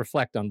I'll just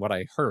reflect on what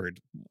I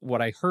heard.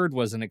 What I heard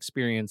was an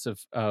experience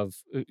of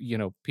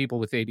people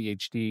with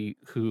ADHD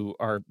who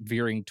are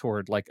veering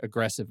toward like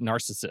aggressive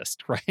narcissist,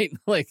 right?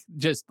 Like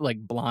just like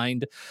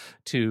blind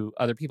to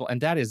other people, and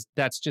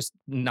that's just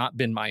not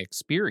been my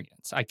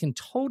experience. I can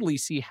totally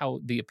see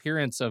how the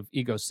appearance of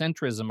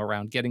egocentrism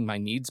around getting my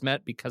needs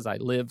met because I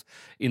live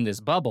in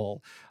this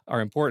bubble are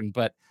important,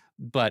 but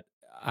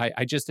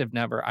I just have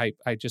never.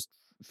 I just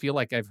feel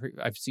like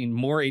I've seen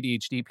more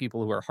ADHD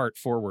people who are heart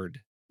forward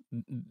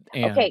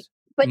and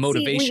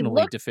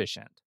motivationally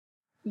deficient.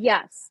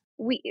 Yes,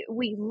 we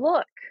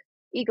look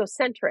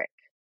egocentric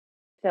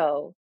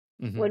though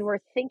when we're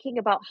thinking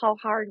about how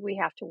hard we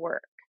have to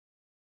work.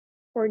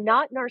 We're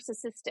not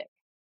narcissistic.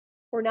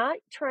 We're not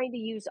trying to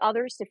use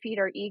others to feed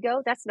our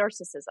ego. That's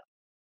narcissism.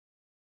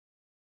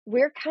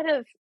 We're kind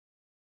of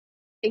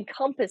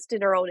encompassed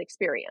in our own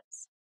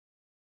experience.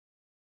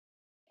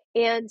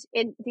 And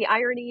the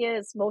irony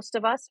is most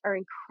of us are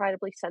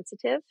incredibly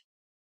sensitive.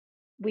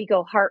 We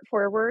go heart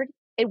forward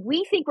and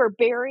we think we're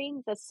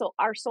burying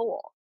our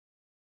soul.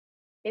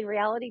 In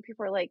reality,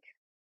 people are like,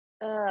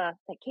 that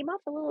came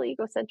off a little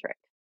egocentric.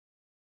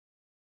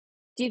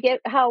 Do you get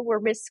how we're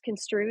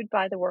misconstrued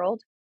by the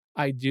world?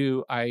 I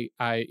do.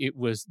 It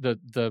was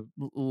the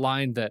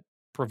line that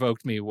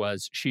provoked me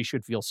was, she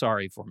should feel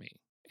sorry for me.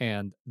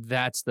 And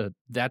that's the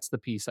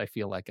piece I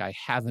feel like I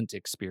haven't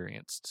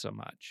experienced so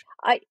much.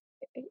 I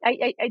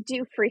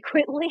do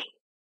frequently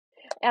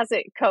as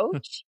a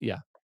coach. Yeah.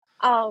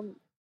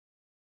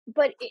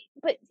 But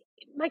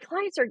my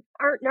clients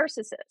aren't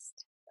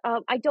narcissists.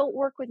 I don't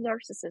work with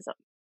narcissism.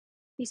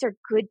 These are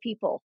good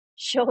people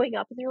showing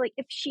up, and they're like,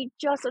 if she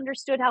just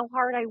understood how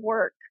hard I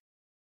work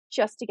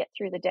just to get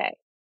through the day.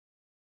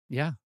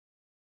 Yeah.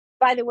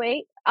 By the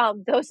way,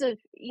 those of,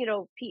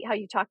 Pete, how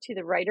you talk to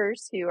the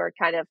writers who are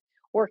kind of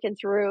working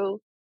through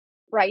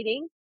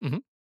writing,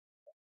 Mhm.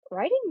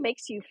 writing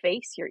makes you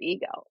face your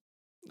ego.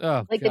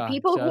 Oh, Like the God,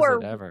 people who does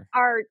it ever.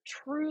 are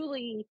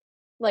truly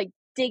like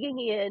digging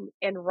in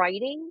and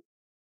writing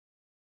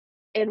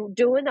and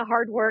doing the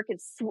hard work, and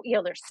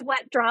their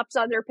sweat drops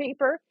on their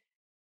paper,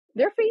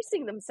 they're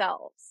facing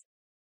themselves.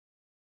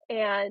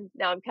 And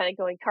now I'm kind of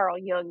going Carl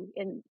Jung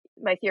in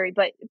my theory,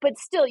 but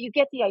still, you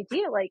get the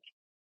idea. Like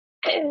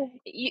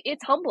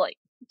it's humbling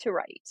to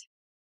write,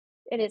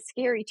 and it's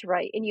scary to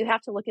write, and you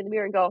have to look in the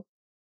mirror and go,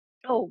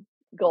 "Oh,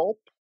 gulp!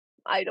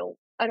 I don't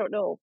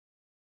know."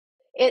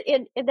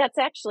 And that's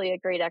actually a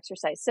great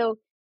exercise. So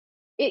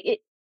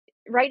it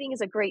writing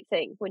is a great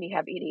thing when you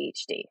have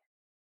ADHD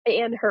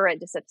and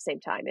horrendous at the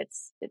same time.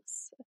 It's a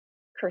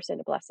curse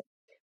and a blessing.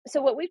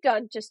 So what we've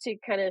done, just to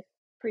kind of,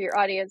 for your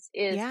audience,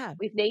 is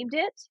we've named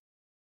it.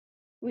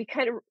 We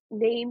kind of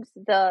named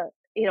I've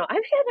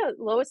had a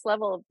lowest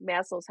level of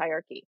Maslow's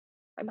hierarchy.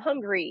 I'm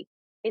hungry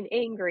and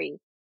angry.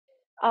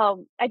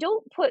 I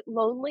don't put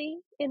lonely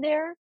in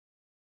there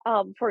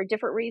for a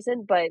different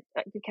reason, but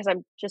because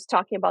I'm just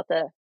talking about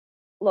the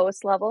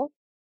lowest level,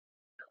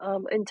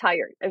 and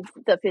tired of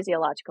the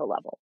physiological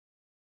level.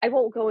 I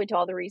won't go into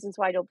all the reasons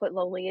why I don't put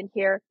lonely in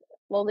here.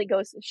 Lonely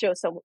shows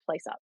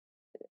someplace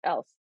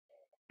else.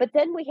 But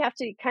then we have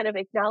to kind of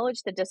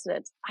acknowledge the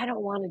dissonance. I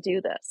don't want to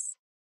do this.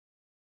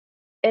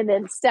 And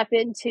then step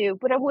into,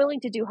 but I'm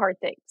willing to do hard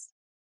things.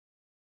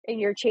 And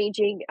you're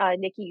changing,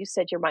 Nikki, you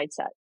said your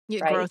mindset.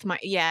 Your right? growth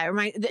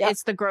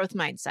it's the growth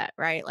mindset,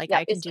 right? Like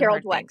I can it's do Carol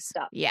hard Dweck things.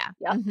 stuff. Yeah.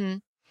 Yep. Mm-hmm.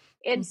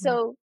 And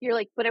so you're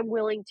like, but I'm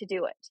willing to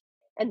do it.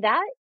 And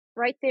that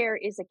right there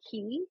is a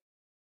key.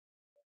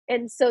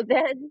 And so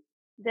then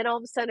all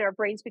of a sudden our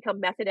brains become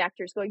method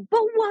actors going,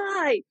 but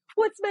why?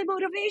 What's my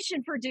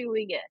motivation for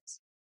doing it?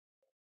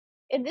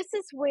 And this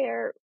is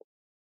where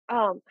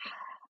I'm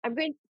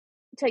going to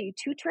tell you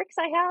 2 tricks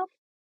I have,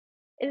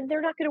 and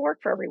they're not going to work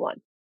for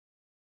everyone.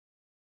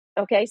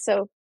 Okay,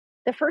 so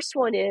the first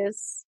one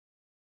is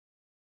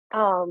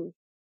tying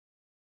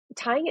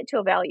it to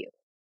a value.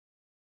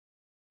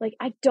 Like,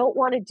 I don't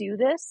want to do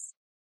this,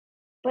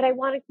 but I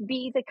want to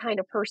be the kind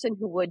of person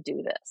who would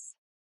do this.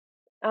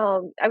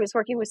 I was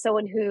working with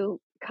someone who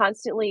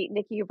constantly,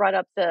 Nikki, you brought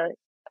up the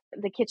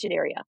kitchen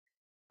area.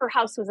 Her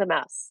house was a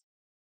mess.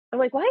 I'm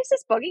like, why is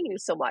this bugging you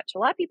so much? A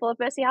lot of people have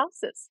messy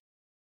houses.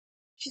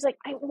 She's like,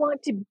 I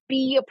want to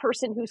be a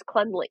person who's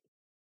cleanly.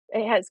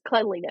 It has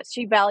cleanliness.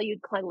 She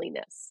valued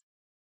cleanliness.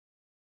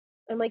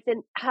 I'm like,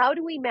 then how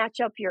do we match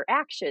up your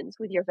actions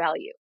with your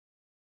value?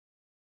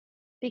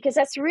 Because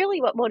that's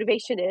really what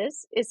motivation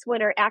is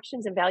when our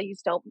actions and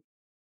values don't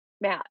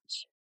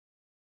match.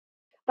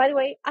 By the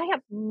way, I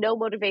have no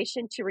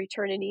motivation to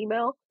return an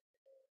email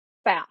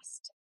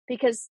fast,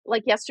 because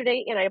like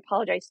yesterday, and I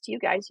apologize to you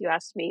guys, you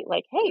asked me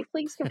like, hey,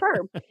 please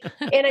confirm.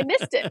 And I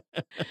missed it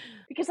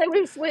because I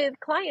was with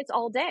clients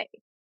all day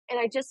and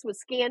I just was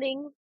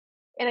scanning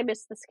and I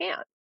missed the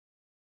scan.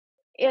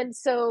 And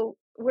so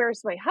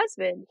whereas my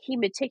husband, he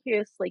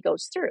meticulously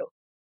goes through.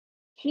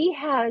 He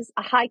has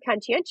a high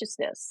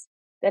conscientiousness.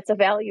 That's a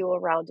value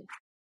around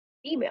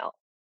email.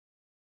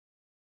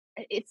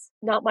 It's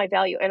not my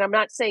value. And I'm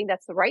not saying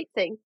that's the right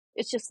thing.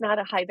 It's just not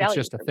a high value.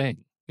 It's just a thing.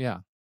 Yeah.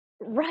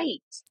 Right.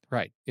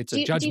 Right. It's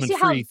a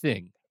judgment-free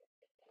thing.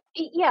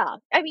 Yeah.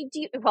 I mean,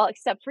 well,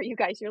 except for you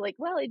guys, you're like,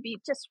 well, it'd be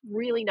just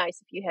really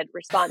nice if you had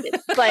responded.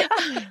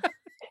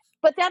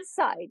 But that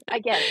aside, I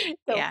get it.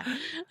 So,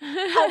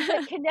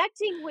 but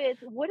connecting with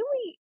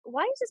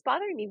why is this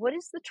bothering me? What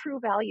is the true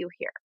value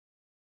here?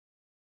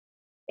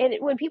 And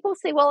when people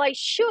say, well, I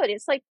should,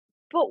 it's like,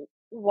 but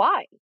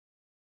why?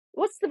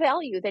 What's the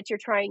value that you're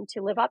trying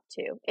to live up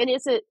to? And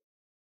is it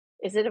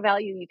a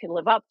value you can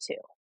live up to?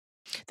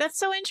 That's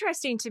so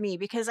interesting to me,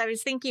 because I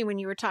was thinking when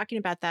you were talking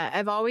about that,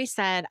 I've always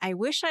said, I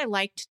wish I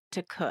liked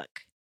to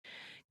cook,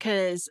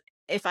 because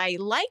if I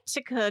liked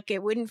to cook,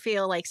 it wouldn't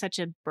feel like such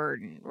a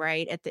burden,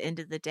 right, at the end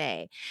of the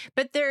day.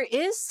 But there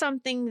is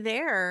something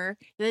there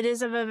that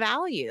is of a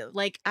value.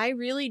 Like, I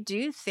really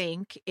do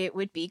think it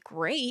would be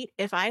great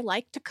if I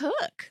liked to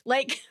cook,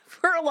 like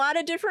for a lot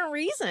of different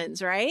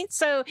reasons, right?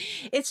 So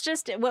it's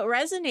just what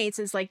resonates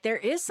is like, there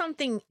is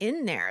something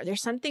in there.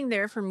 There's something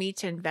there for me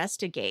to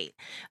investigate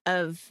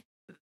of,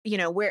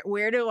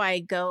 where do I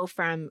go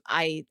from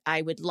I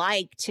would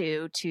like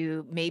to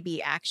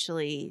maybe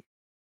actually,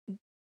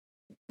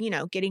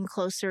 getting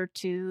closer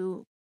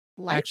to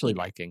actually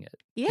liking it.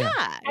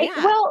 Yeah.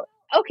 Well,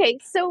 okay.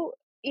 So,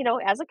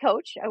 as a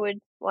coach, I would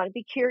want to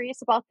be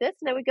curious about this.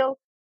 And I would go,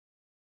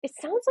 it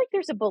sounds like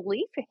there's a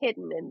belief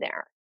hidden in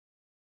there.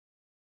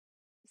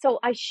 So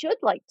I should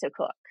like to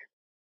cook.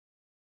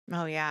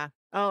 Oh, yeah.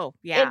 Oh,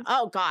 yeah. And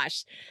Oh,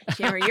 gosh.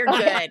 Tamara, you're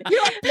good.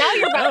 now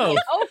you're about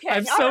Oh, okay.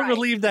 I'm all so right.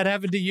 relieved that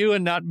happened to you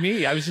and not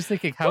me. I was just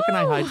thinking, how can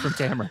I hide from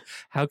Tamara?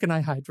 How can I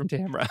hide from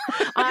Tamara?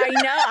 I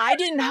know. I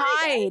didn't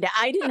hide.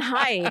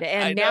 I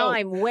And now know.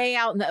 I'm way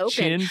out in the open.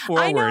 Chin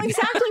I know forward.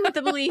 exactly what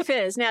the belief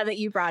is now that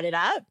you brought it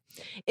up.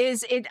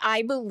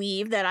 I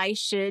believe that I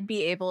should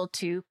be able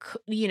to,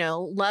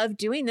 love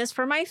doing this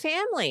for my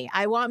family.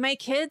 I want my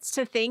kids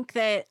to think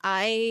that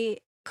I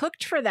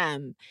cooked for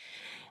them.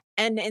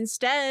 And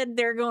instead,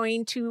 they're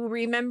going to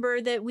remember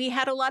that we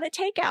had a lot of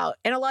takeout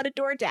and a lot of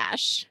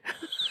DoorDash.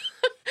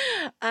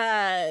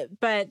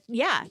 But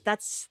yeah,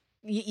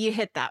 you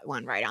hit that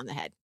one right on the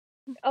head.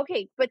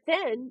 Okay, but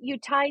then you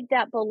tied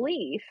that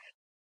belief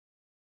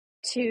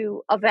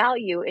to a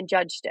value and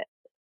judged it.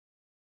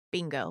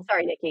 Bingo.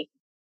 Sorry, Nikki.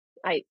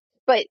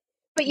 But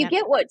you Yep.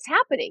 get what's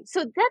happening.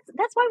 So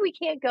that's why we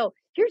can't go,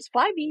 here's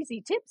 5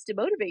 easy tips to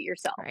motivate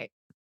yourself. Right.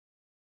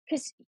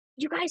 Because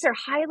you guys are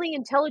highly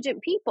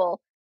intelligent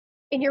people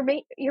and your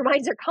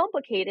minds are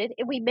complicated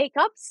and we make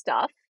up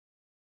stuff.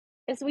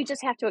 And so we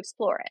just have to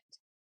explore it.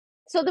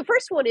 So the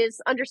first one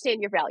is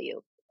understand your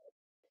value.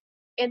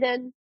 And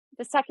then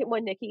the second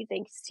one, Nikki,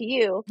 thanks to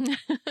you,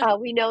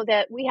 we know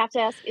that we have to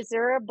ask, is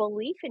there a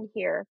belief in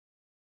here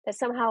that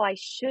somehow I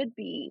should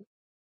be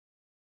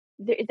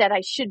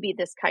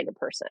this kind of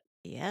person?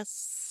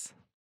 Yes.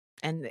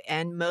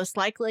 And most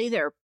likely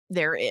there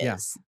is. Yeah.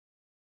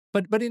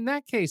 But in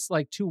that case,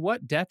 like, to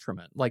what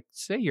detriment? Like,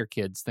 say your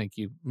kids think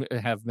you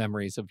have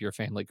memories of your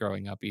family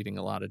growing up eating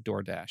a lot of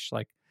DoorDash.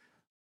 Like,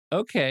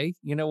 okay,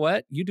 you know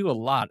what? You do a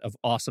lot of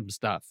awesome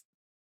stuff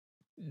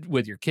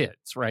with your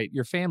kids, right?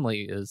 Your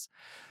family is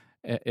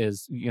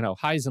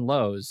highs and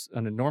lows,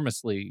 an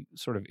enormously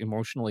sort of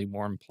emotionally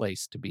warm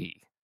place to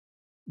be.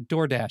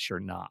 DoorDash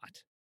or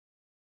not.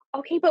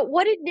 Okay, but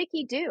what did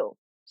Nikki do?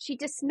 She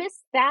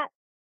dismissed that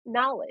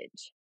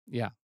knowledge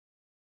Yeah.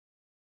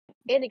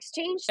 and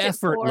exchanged it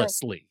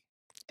Effortlessly.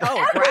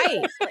 Oh,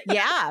 right. for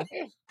Yeah.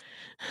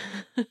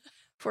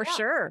 For Yeah.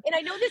 sure. And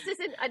I know this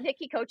isn't a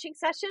Nikki coaching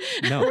session.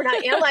 No. We're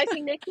not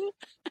analyzing Nikki,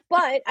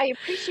 but I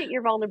appreciate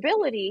your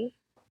vulnerability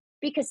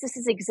because this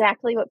is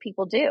exactly what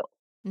people do.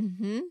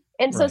 Mm-hmm.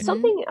 And so Right.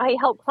 something I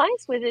help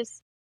clients with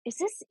is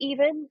this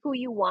even who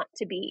you want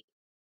to be?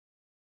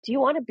 Do you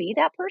want to be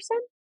that person?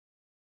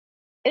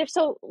 And if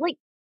so, like,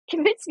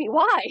 convince me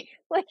why.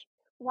 Like,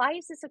 why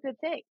is this a good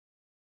thing?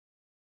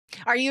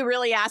 Are you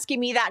really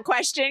asking me that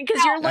question?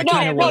 Because you're No, looking I at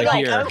kinda me wanna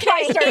like, hear. okay.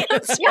 I started,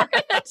 yeah.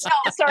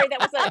 No, sorry,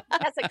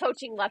 that's a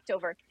coaching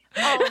leftover.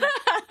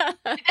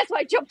 That's why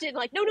I jumped in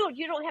like, no,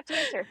 you don't have to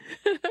answer.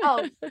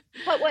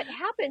 But what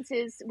happens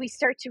is we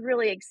start to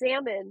really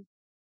examine,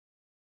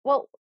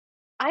 well,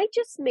 I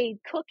just made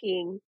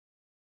cooking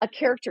a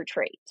character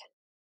trait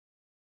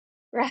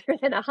rather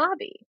than a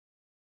hobby.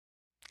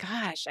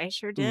 Gosh, I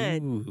sure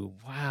did. Ooh,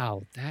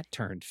 wow. That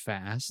turned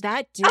fast.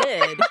 That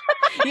did.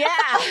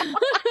 Yeah.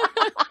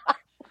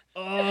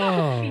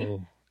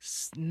 Oh,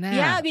 snap.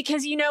 Yeah,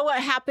 because you know what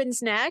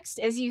happens next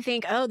is you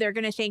think, oh, they're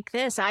going to think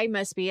this. I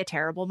must be a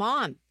terrible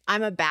mom.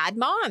 I'm a bad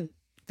mom.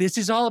 This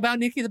is all about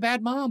Nikki the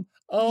bad mom.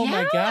 Oh,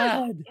 my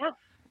God. Yeah.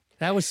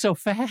 That was so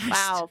fast.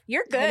 Wow.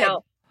 You're I good.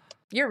 know.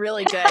 You're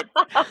really good.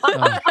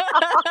 Oh,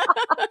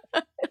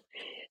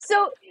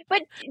 So,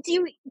 but do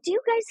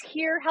you guys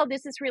hear how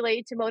this is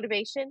related to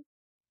motivation?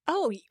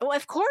 Oh, well,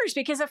 of course,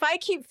 because if I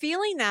keep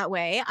feeling that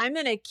way, I'm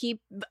going to keep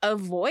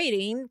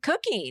avoiding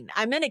cooking.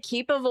 I'm going to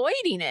keep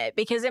avoiding it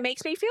because it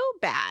makes me feel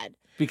bad.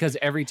 because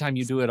every time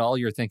you do it, all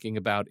you're thinking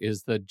about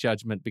is the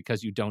judgment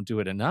because you don't do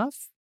it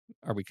enough?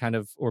 Are we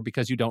or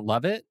because you don't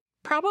love it?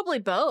 Probably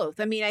both.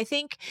 I mean, I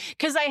think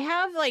because I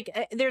have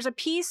there's a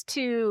piece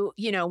to,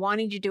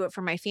 wanting to do it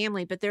for my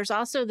family, but there's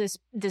also this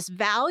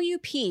value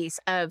piece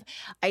of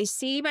I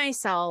see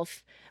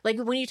myself like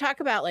when you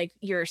talk about like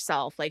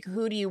yourself, like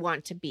who do you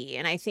want to be?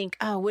 And I think,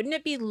 oh, wouldn't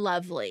it be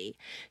lovely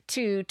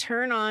to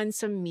turn on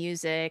some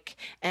music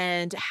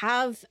and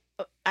have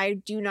I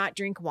do not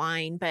drink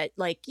wine, but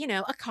a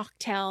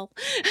cocktail.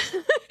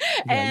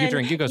 Yeah,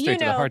 you go straight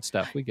to the know, hard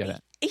stuff. We get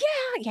it.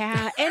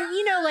 Yeah. And,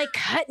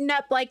 cutting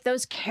up like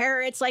those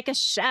carrots like a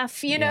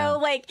chef,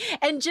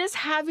 and just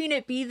having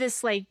it be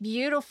this like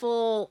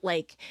beautiful,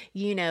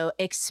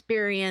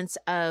 experience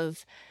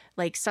of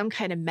like some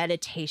kind of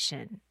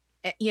meditation,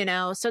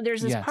 So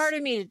there's this Yes. part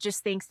of me that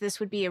just thinks this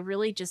would be a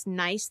really just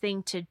nice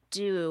thing to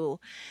do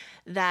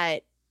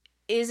that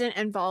isn't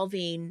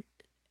involving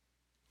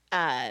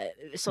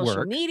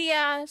social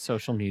media,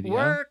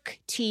 work,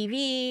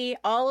 TV,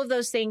 all of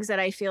those things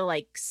that I feel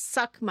like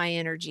suck my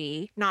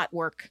energy. Not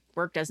work.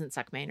 Work doesn't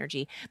suck my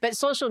energy, but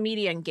social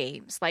media and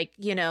games, and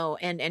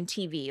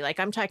TV. Like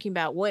I'm talking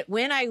about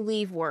when I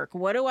leave work,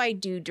 what do I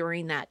do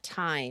during that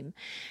time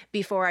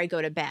before I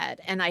go to bed?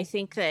 And I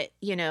think that,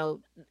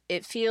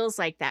 it feels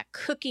like that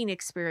cooking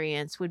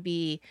experience would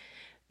be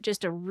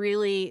just a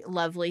really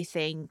lovely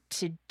thing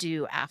to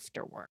do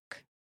after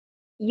work.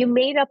 You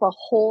made up a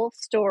whole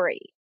story.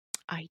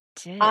 I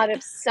did. Out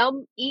of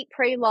some Eat,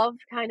 Pray, Love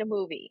kind of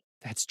movie.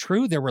 That's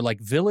true. There were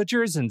like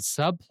villagers and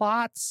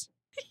subplots.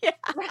 Yeah.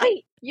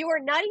 Right. You are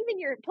not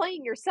even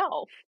playing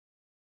yourself.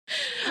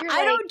 You're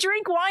I don't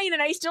drink wine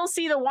and I still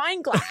see the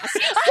wine glass.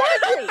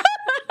 Exactly.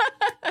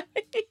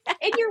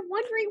 And you're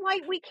wondering why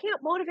we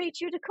can't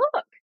motivate you to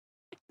cook.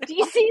 Do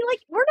you see?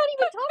 Like, we're not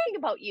even talking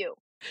about you.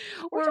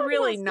 We're talking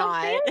really about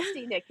not. some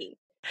fantasy, Nikki.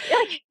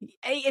 Like,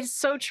 It's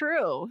so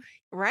true.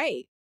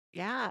 Right.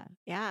 Yeah.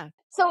 Yeah.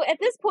 so at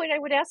this point, I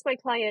would ask my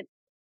client,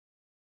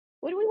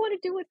 what do we want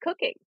to do with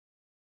cooking?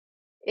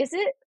 Is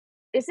it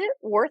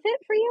worth it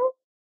for you?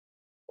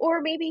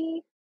 Or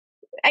maybe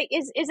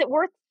is it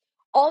worth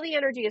all the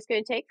energy it's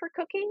going to take for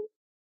cooking?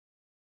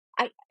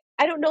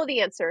 I don't know the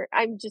answer.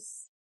 I'm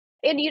just,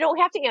 and you don't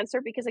have to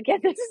answer because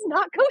again, this is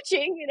not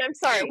coaching, and I'm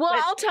sorry. Well,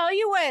 but I'll tell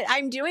you what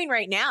I'm doing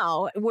right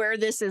now, where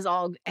this is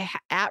all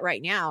at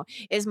right now,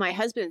 is my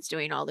husband's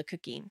doing all the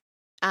cooking.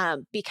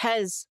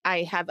 Because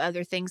I have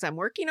other things I'm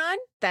working on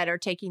that are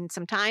taking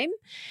some time.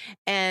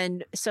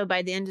 And so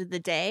by the end of the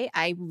day,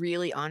 I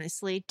really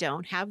honestly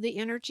don't have the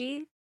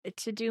energy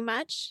to do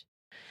much.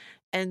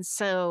 And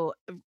so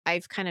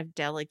I've kind of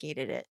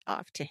delegated it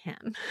off to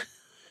him.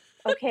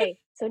 Okay,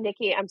 so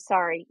Nikki, I'm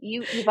sorry.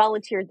 You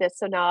volunteered this,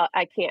 so now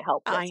I can't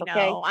help this, I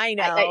okay? know. I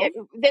know.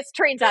 This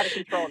train's out of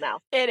control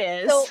now. It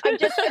is. So I'm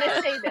just going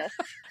to say this.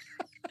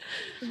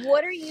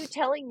 What are you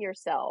telling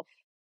yourself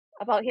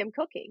about him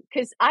cooking?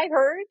 Because I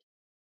heard,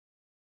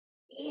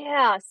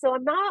 yeah, so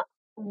I'm not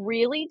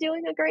really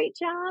doing a great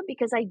job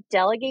because I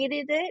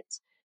delegated it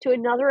to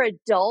another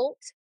adult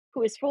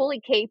who is fully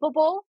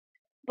capable,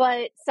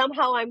 but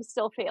somehow I'm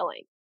still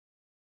failing.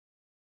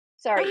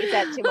 Sorry, is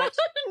that too much?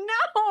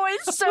 No,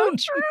 it's so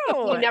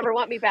true. You never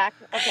want me back?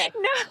 Okay.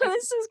 No,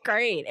 this is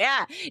great.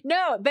 Yeah.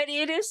 No, but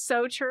it is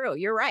so true.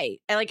 You're right.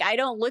 Like, I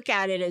don't look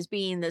at it as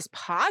being this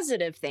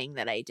positive thing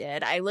that I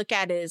did. I look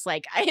at it as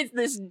like it's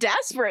this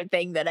desperate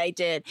thing that I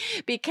did,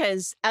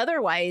 because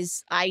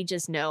otherwise I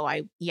just know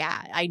I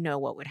know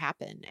what would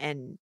happen.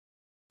 And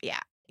yeah.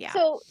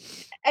 So,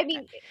 I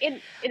mean,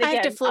 and again, I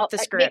have to flip the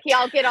script. Nikki,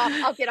 I'll get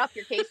off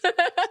your case.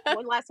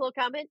 One last little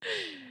comment.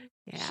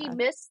 Yeah. She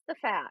missed the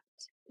fact.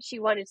 She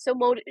wanted so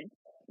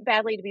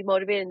badly to be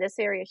motivated in this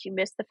area. She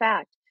missed the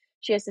fact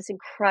she has this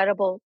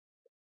incredible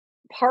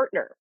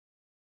partner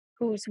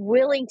who's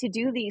willing to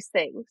do these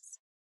things,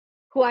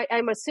 who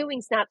I'm assuming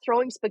is not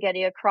throwing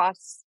spaghetti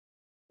across,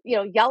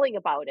 yelling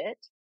about it,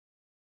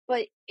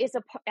 but is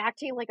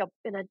acting like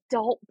an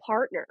adult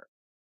partner.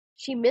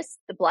 She missed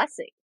the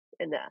blessing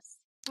in this.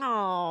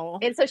 Oh.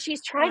 And so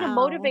she's trying to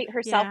motivate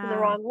herself in the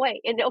wrong way.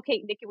 And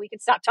okay, Nikki, we can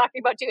stop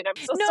talking about you, and I'm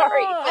so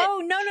sorry. But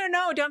Oh,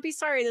 no. Don't be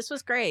sorry. This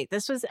was great.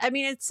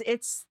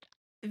 It's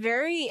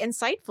very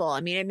insightful. I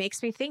mean, it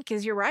makes me think,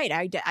 because you're right.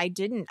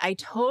 I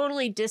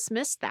totally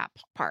dismissed that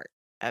part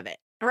of it.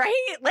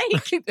 Right?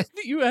 Like,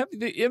 you have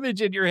the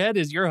image in your head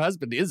is your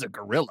husband is a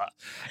gorilla.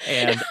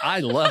 And I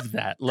love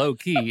that, low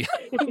key.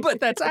 But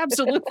that's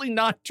absolutely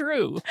not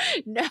true.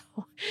 No,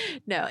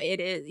 it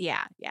is.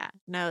 Yeah.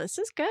 No, this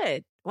is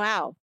good.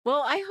 Wow.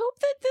 Well, I hope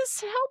that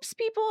this helps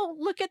people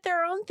look at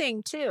their own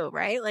thing too,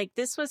 right? Like,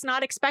 this was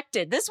not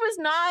expected. This was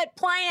not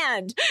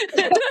planned.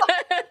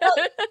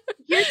 Well,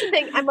 here's the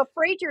thing. I'm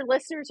afraid your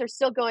listeners are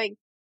still going,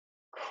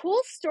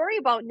 cool story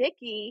about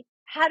Nikki.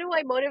 How do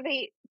I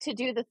motivate to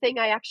do the thing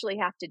I actually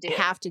have to do?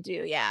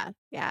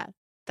 Yeah.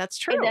 That's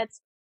true. And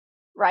that's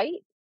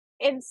right.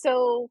 And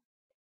so,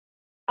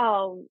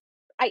 I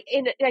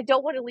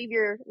don't want to leave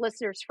your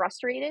listeners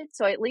frustrated.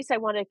 So at least I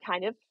want to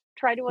kind of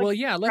try to. Well,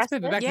 yeah, let's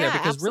pivot back to that,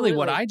 because absolutely. really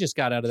what I just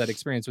got out of that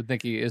experience with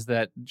Nikki is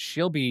that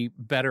she'll be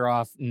better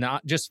off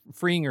not just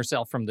freeing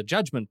herself from the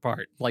judgment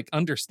part, like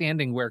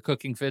understanding where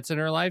cooking fits in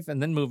her life,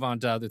 and then move on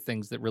to other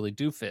things that really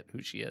do fit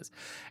who she is.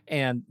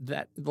 And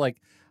that, like,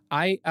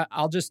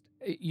 I'll just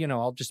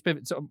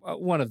pivot. So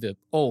one of the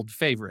old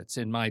favorites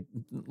in my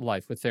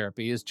life with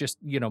therapy is just,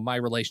 my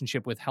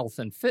relationship with health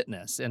and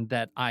fitness, and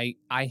that I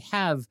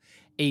have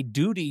a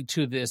duty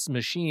to this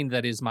machine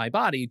that is my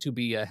body to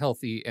be a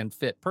healthy and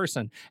fit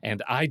person.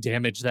 And I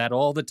damage that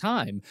all the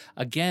time.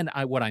 Again,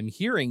 what I'm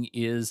hearing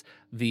is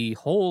the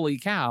holy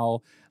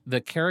cow,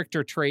 the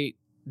character trait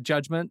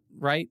judgment,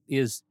 right,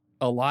 is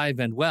alive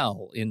and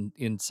well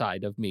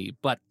inside of me.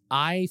 But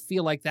I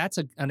feel like that's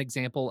an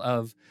example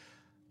of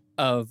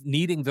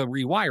needing the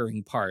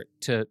rewiring part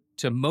to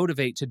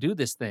motivate to do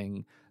this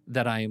thing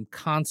that I am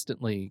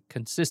consistently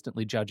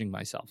judging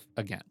myself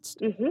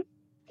against. Mm-hmm.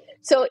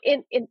 So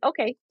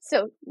okay,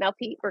 so now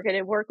Pete, we're going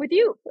to work with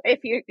you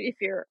if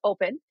you're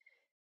open.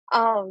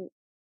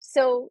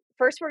 So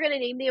first we're going to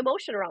name the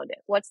emotion around it.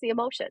 What's the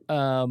emotion?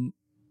 Do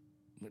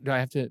I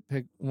have to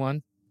pick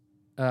one?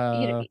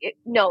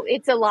 No,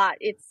 it's a lot.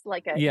 It's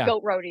like a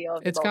goat rodeo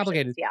of it's emotions.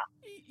 Complicated.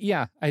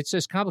 Yeah, it's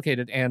just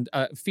complicated, and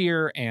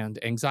fear and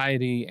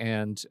anxiety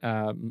and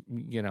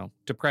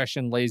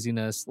depression,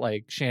 laziness,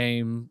 like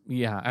shame.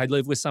 Yeah, I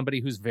live with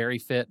somebody who's very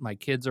fit. My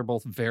kids are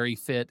both very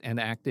fit and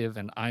active,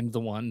 and I'm the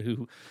one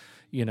who,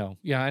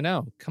 I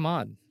know. Come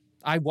on,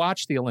 I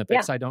watch the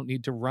Olympics. I don't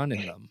need to run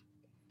in them.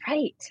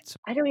 Right. So,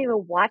 I don't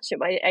even watch them.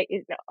 I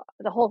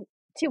the whole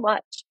too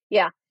much.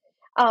 Yeah.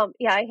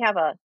 I have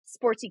a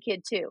sportsy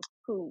kid too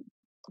who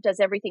does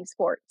everything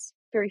sports.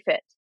 very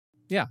fit.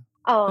 Yeah.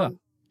 Um,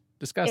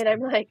 Disgusting. and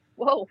I'm like,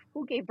 whoa,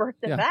 who gave birth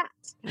to that?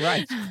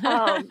 Right.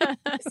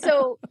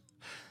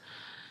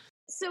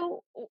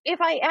 So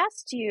if I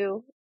asked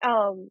you,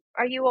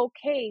 are you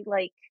okay?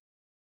 Like,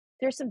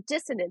 there's some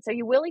dissonance. Are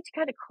you willing to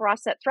kind of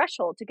cross that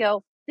threshold to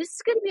go, this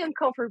is going to be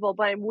uncomfortable,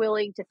 but I'm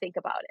willing to think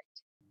about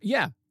it?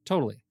 Yeah,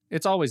 totally.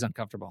 It's always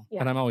uncomfortable, Yeah.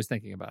 and I'm always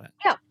thinking about it.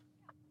 Yeah.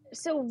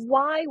 So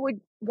why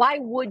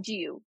would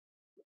you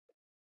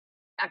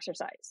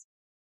exercise?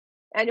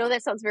 I know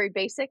that sounds very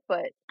basic,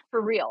 but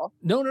for real.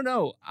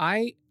 No.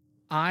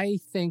 I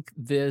think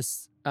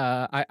this.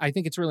 I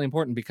think it's really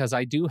important because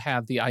I do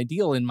have the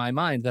ideal in my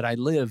mind that I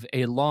live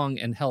a long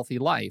and healthy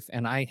life,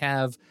 and I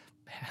have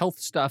health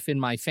stuff in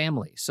my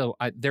family. So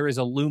there is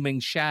a looming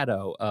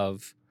shadow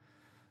of,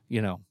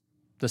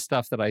 the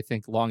stuff that I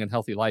think long and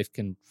healthy life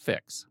can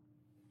fix.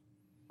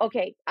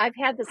 Okay, I've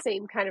had the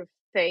same kind of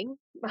thing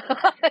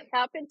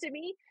happen to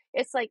me.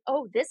 It's like,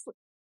 oh, this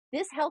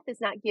health is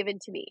not given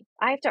to me.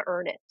 I have to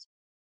earn it.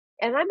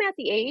 And I'm at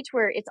the age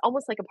where it's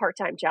almost like a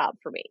part-time job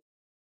for me.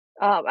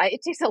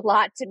 It takes a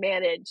lot to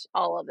manage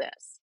all of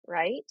this,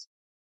 right?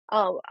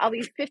 I'll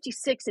be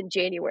 56 in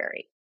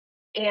January,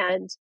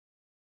 and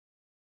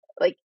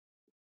like,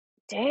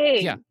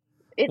 dang, Yeah.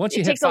 it Once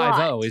you hit takes a lot.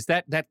 5-0, is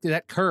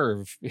that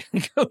curve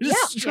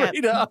goes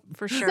straight up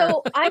for sure.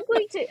 So I'm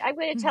going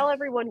to tell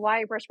everyone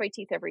why I brush my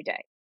teeth every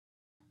day.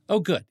 Oh,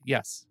 good.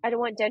 Yes. I don't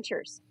want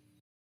dentures,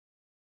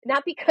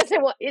 not because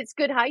it's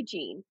good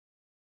hygiene.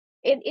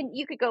 And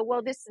you could go,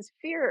 well, this is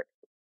fear.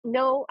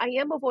 No, I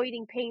am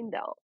avoiding pain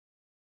though.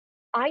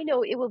 I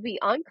know it will be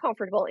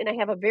uncomfortable, and I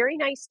have a very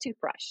nice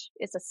toothbrush.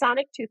 It's a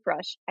sonic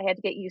toothbrush. I had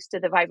to get used to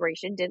the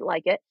vibration, didn't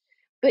like it,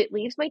 but it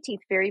leaves my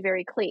teeth very,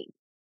 very clean.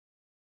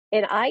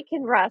 And I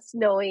can rest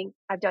knowing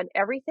I've done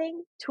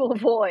everything to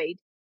avoid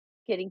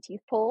getting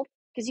teeth pulled,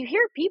 because you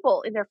hear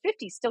people in their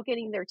 50s still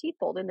getting their teeth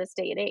pulled in this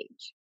day and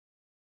age.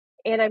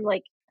 And I'm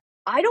like,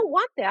 I don't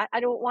want that. I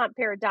don't want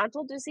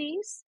periodontal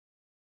disease.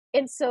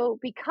 And so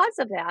because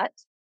of that,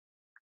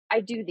 I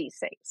do these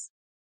things.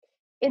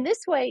 In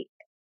this way,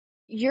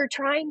 you're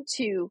trying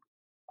to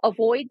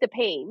avoid the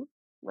pain,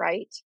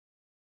 right?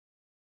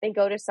 And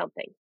go to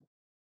something.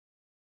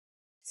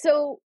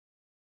 So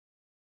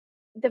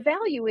the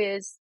value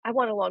is, I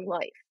want a long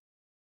life.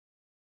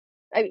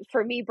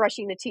 For me,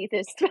 brushing the teeth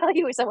is the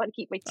value is I want to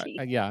keep my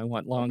teeth. Yeah, I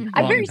want long.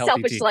 I'm very and healthy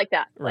selfish teeth. like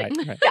that. Right.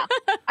 Like, yeah,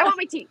 I want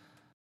my teeth.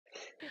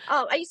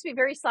 I used to be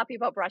very sloppy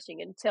about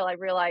brushing until I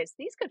realized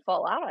these could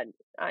fall out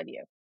on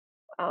you.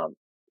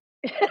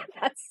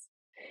 That's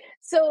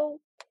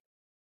so.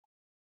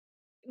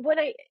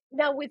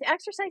 Now with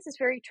exercise, it's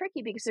very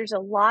tricky because there's a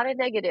lot of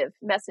negative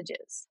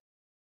messages.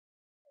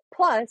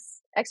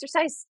 Plus,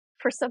 exercise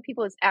for some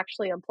people is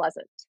actually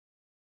unpleasant.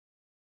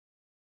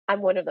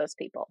 I'm one of those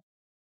people.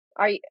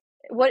 Are you?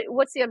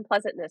 What's the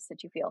unpleasantness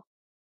that you feel?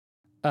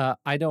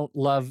 I don't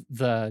love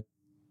the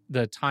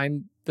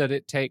time that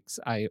it takes.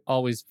 I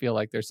always feel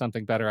like there's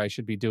something better I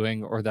should be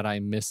doing, or that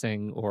I'm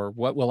missing, or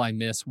what will I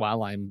miss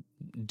while I'm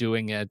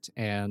doing it.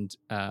 And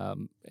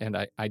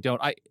I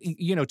don't.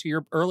 To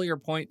your earlier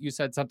point, you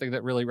said something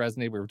that really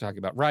resonated. We were talking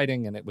about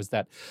writing, and it was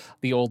that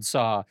the old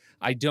saw.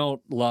 I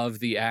don't love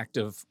the act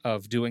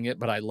of doing it,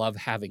 but I love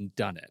having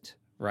done it.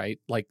 Right?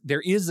 Like,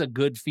 there is a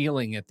good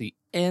feeling at the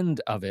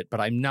end of it, but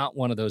I'm not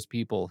one of those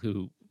people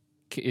who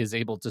is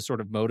able to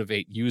sort of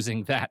motivate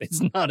using that.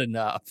 It's not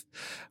enough,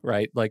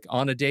 right? Like,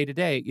 on a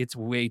day-to-day, it's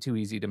way too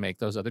easy to make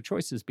those other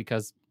choices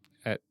because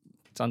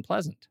it's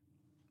unpleasant.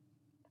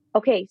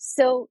 Okay,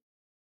 so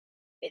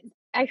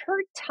I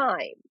heard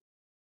time.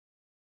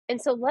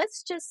 And so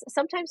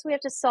sometimes we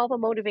have to solve a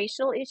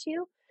motivational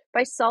issue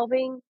by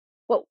solving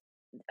what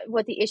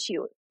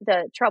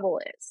the trouble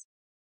is.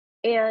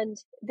 And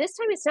this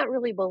time it's not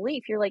really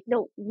belief. You're like,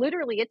 no,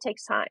 literally it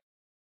takes time.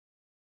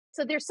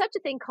 So there's such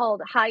a thing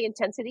called high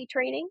intensity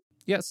training.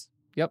 Yes.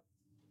 Yep.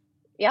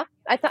 Yeah.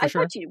 I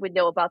thought you would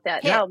know about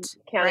that. HIIT,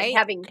 right?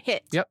 Having HIIT.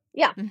 Yep.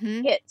 Yeah.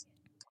 Mm-hmm. HIIT.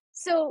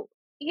 So,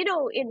 in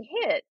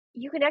HIIT,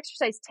 you can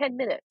exercise 10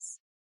 minutes.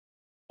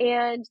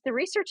 And the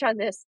research on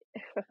this,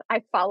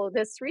 I follow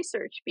this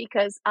research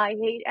because I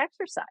hate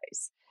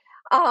exercise.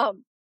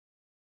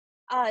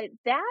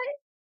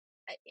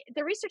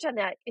 The research on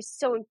that is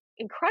so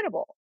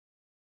incredible.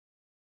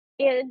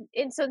 And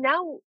so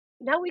now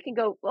we can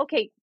go,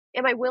 okay,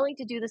 am I willing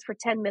to do this for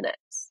 10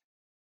 minutes?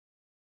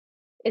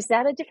 Is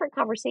that a different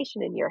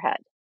conversation in your head?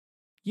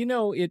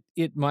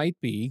 It might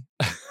be.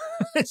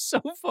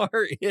 So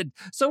far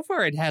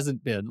it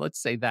hasn't been.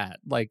 Let's say that.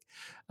 Like,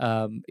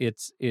 it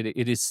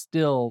is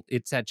still,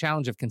 it's that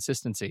challenge of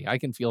consistency. I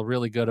can feel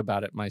really good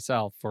about it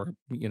myself for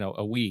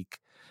a week,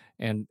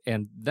 and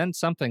then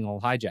something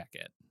will hijack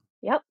it.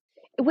 Yep.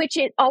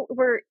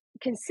 We're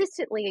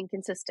consistently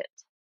inconsistent.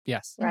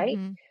 Yes. Right.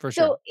 Mm-hmm. For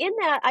sure. So in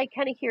that, I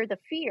kind of hear the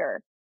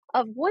fear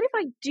of, what if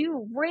I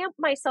do ramp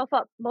myself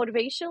up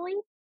motivationally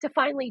to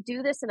finally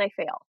do this and I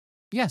fail?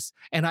 Yes.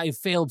 And I've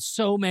failed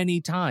so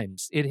many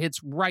times. It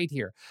hits right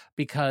here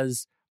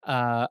because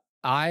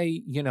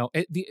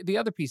the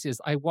other piece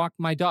is I walk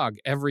my dog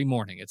every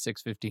morning at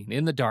 6:15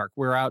 in the dark.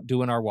 We're out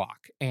doing our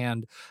walk,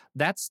 and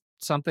that's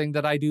something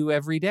that I do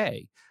every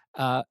day.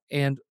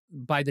 And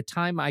by the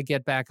time I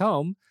get back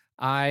home,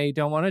 I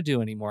don't want to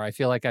do anymore. I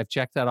feel like I've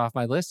checked that off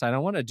my list. I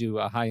don't want to do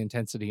a high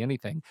intensity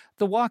anything.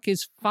 The walk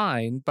is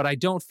fine, but I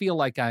don't feel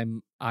like I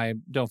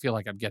don't feel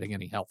like I'm getting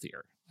any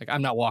healthier. Like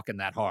I'm not walking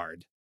that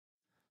hard.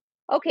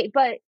 Okay,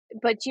 but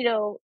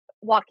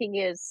walking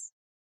is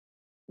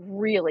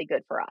really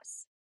good for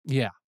us,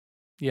 Yeah.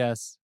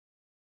 Yes.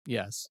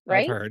 Yes. I've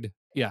right? heard.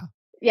 Yeah.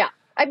 Yeah.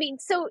 I mean,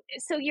 so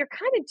you're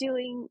kind of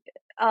doing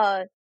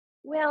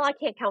well, I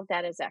can't count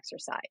that as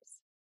exercise.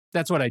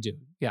 That's what I do.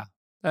 Yeah.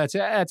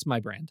 That's my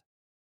brand.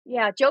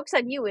 Yeah, joke's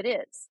on you, it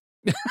is.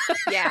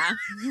 Yeah.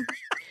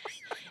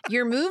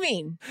 You're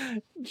moving.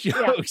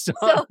 Jokes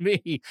on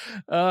me.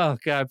 Oh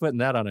God, putting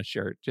that on a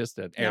shirt. Just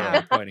an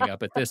arrow pointing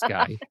up at this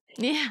guy.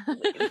 Yeah.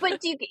 But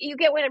do you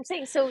get what I'm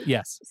saying? So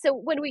Yes. So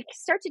when we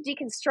start to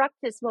deconstruct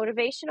this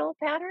motivational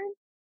pattern,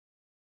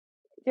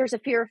 there's a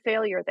fear of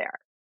failure there.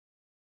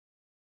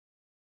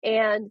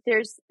 And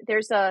there's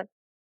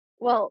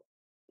well,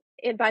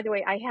 and by the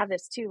way, I have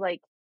this too,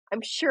 like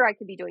I'm sure I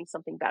could be doing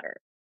something better.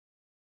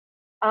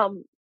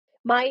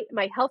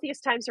 My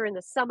healthiest times are in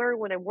the summer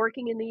when I'm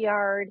working in the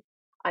yard,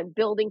 I'm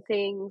building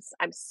things,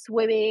 I'm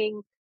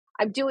swimming,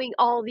 I'm doing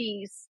all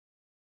these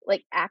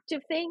like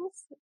active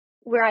things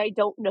where I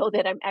don't know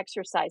that I'm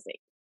exercising.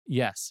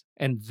 Yes.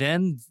 And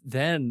then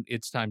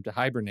it's time to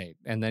hibernate.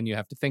 And then you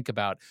have to think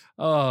about,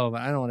 oh,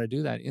 I don't want to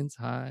do that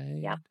inside.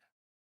 Yeah.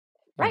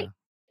 Right.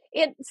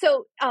 And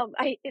so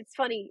it's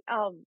funny,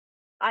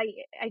 I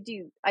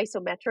do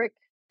isometric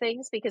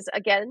things because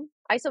again,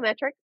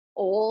 isometric,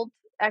 old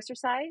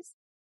exercise,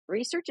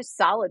 research is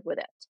solid with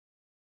it.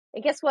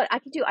 And guess what? I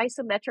can do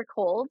isometric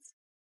holds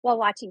while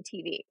watching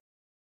TV.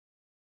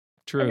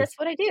 True. And that's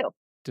what I do.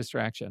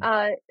 Distraction.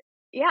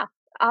 Yeah.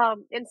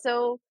 And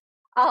so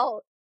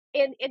I'll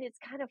and it's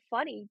kind of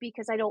funny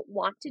because I don't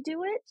want to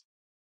do it,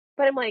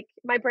 but I'm like,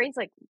 my brain's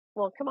like,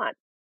 well, come on,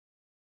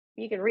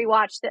 you can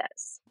rewatch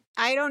this.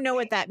 I don't know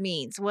what that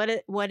means. What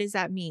does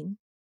that mean?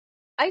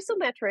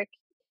 Isometric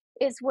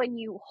is when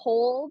you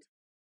hold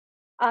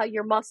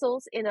your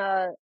muscles in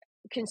a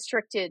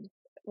constricted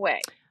way.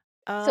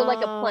 So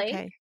like a plank.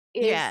 Okay.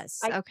 Is,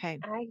 Yes. Okay.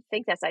 I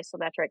think that's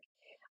isometric.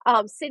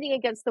 Sitting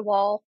against the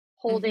wall,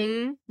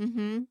 holding.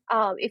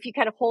 If you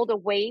kind of hold a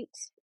weight,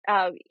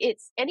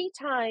 it's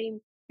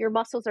anytime your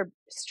muscles are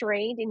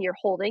strained and you're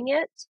holding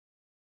it.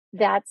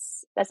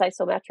 That's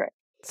isometric.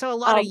 So a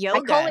lot of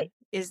yoga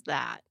is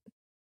that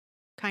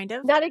kind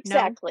of? Not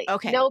exactly. No?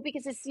 Okay. No,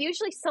 because it's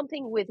usually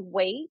something with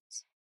weight.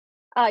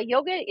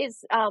 Yoga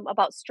is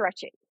about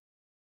stretching.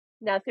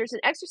 Now, if there's an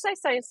exercise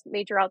science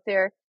major out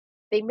there,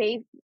 they may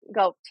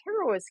go,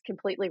 Tara was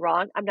completely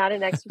wrong. I'm not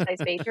an exercise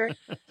major.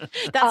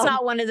 That's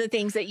not one of the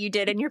things that you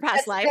did in your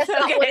past life. That's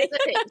not one of the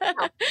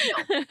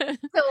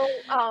things.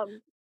 No. So,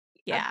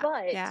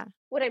 yeah.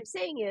 What I'm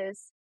saying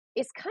is,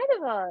 it's kind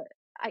of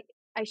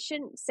I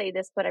shouldn't say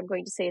this, but I'm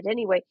going to say it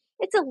anyway.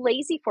 It's a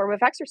lazy form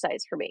of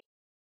exercise for me.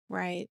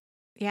 Right.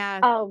 Yeah.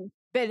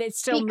 But it's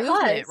still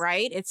movement,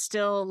 right? It's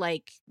still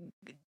like,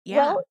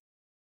 yeah.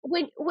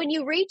 Well, when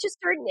you reach a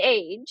certain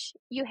age,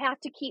 you have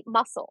to keep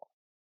muscle.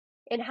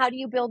 And how do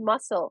you build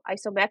muscle?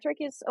 Isometric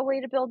is a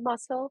way to build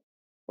muscle.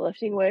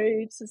 Lifting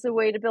weights is a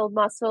way to build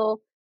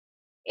muscle.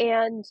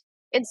 And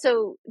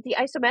so the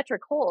isometric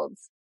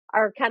holds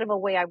are kind of a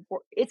way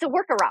it's a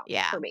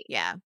workaround for me.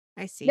 Yeah,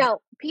 I see. Now,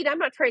 Pete, I'm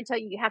not trying to tell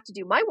you have to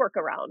do my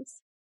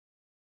workarounds.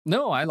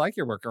 No, I like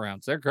your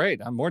workarounds. They're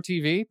great. I'm more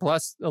TV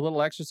plus a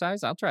little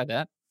exercise. I'll try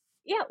that.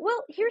 Yeah,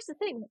 well, here's the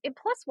thing. And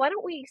plus, why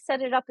don't we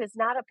set it up as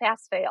not a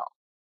pass-fail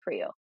for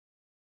you?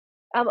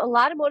 A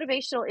lot of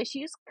motivational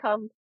issues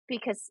come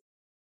because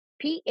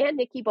Pete and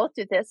Nikki both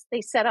did this.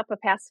 They set up a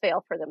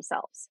pass-fail for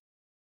themselves.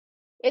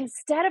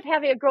 Instead of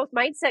having a growth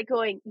mindset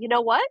going, you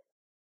know what?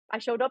 I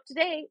showed up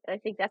today, and I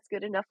think that's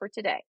good enough for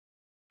today.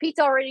 Pete's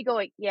already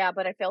going, yeah,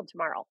 but I failed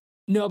tomorrow.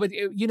 No, but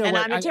you know and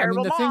what? I'm a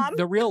terrible mom.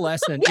 The real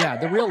lesson,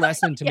 the real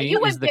lesson to me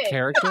is the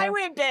character. I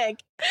went big.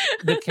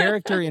 The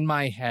character in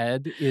my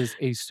head is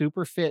a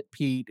super fit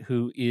Pete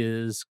who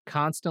is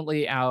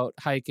constantly out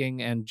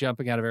hiking and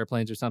jumping out of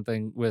airplanes or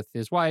something with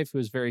his wife,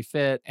 who's very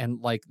fit. And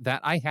like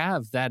that, I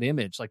have that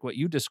image, like what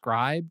you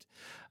described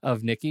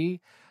of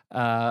Nikki.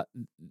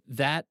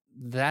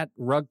 That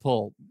rug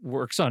pull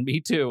works on me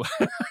too.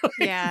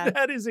 Yeah.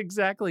 That is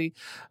exactly,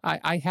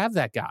 I have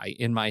that guy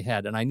in my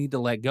head and I need to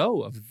let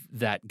go of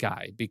that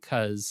guy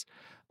because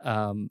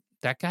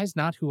that guy's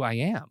not who I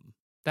am.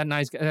 That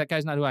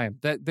guy's not who I am.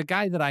 The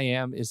guy that I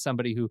am is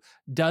somebody who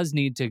does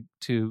need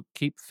to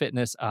keep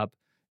fitness up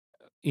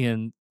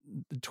in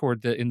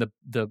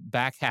the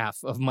back half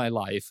of my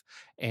life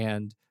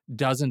and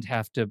doesn't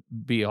have to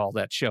be all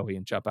that showy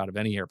and jump out of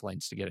any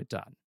airplanes to get it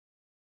done.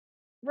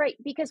 Right,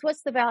 because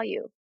what's the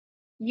value?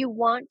 You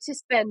want to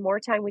spend more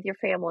time with your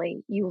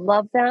family. You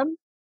love them,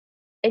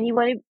 and you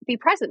want to be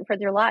present for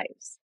their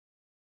lives.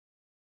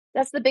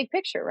 That's the big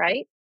picture,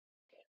 right?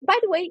 By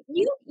the way,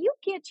 you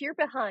get your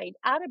behind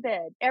out of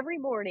bed every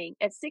morning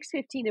at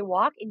 6:15 and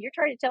walk, and you're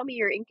trying to tell me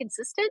you're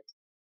inconsistent?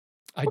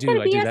 I What kind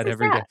do of BS that is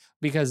every day that?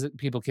 because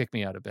people kick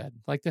me out of bed.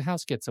 Like the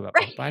house gets up.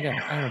 Right. I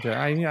don't do it.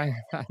 I mean,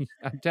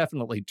 I'm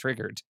definitely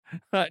triggered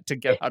to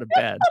get out of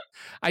bed.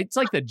 It's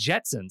like the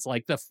Jetsons.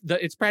 Like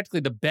it's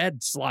practically the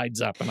bed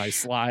slides up and I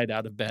slide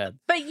out of bed.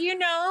 But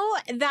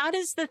that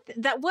is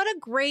that what a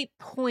great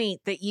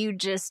point that you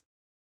just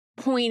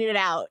pointed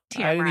out,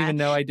 Tamara. I didn't even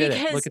know I did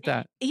because, it. Look at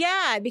that.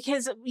 Yeah,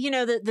 because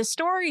the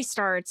story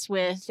starts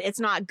with it's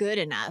not good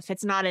enough.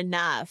 It's not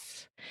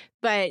enough.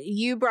 But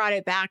you brought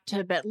it back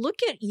to, but look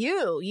at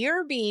you.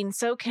 You're being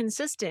so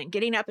consistent,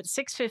 getting up at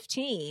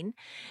 6:15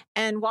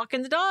 and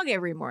walking the dog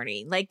every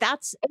morning. Like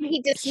that's And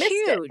he dismissed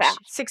huge it fast.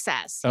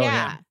 success. Oh,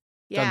 Yeah.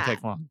 Doesn't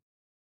take long.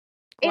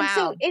 And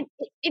Wow. so,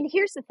 and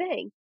here's the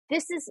thing.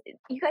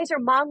 You guys are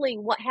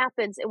modeling what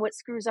happens and what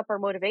screws up our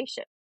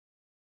motivation.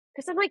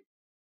 Because I'm like,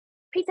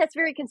 Pete, that's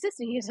very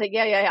consistent. He's like,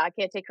 yeah, I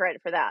can't take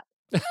credit for that.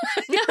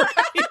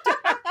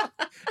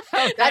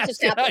 That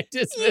just happened. I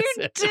dismiss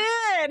You it.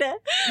 did.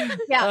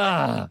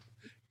 Yeah.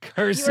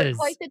 Curses. You were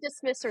quite the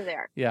dismisser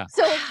there. Yeah.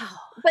 So,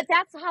 but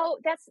that's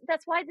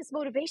why this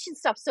motivation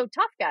stuff's so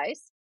tough,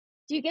 guys.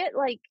 Do you get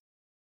like,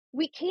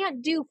 we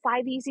can't do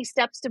 5 easy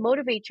steps to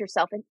motivate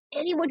yourself. And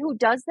anyone who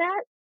does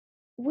that,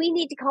 we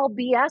need to call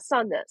BS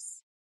on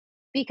this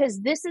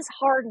because this is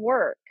hard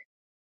work.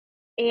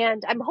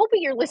 And I'm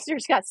hoping your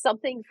listeners got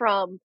something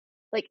from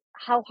like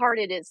how hard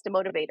it is to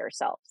motivate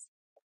ourselves,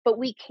 but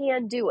we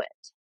can do it.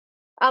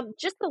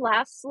 Just the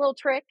last little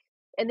trick,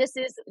 and this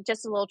is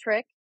just a little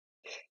trick.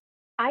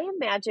 I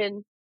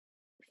imagine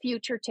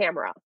future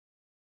Tamara,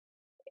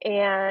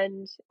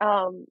 and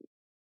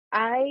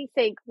I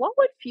think, what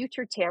would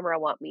future Tamara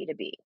want me to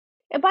be?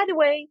 And by the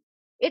way,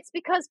 it's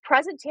because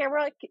present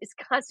Tamara is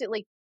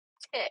constantly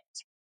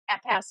ticked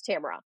at past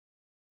Tamara.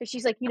 Because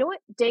she's like, you know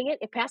what? Dang it.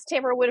 If past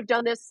Tamara would have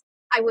done this,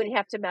 I wouldn't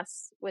have to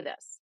mess with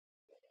this.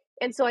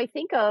 And so I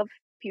think of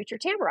future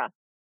Tamara.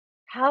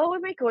 How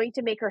am I going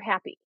to make her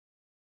happy?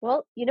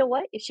 Well, you know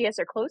what? If she has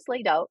her clothes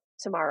laid out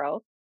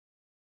tomorrow,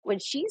 when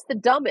she's the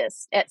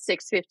dumbest at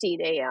 6:15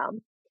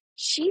 a.m.,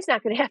 she's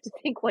not going to have to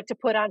think what to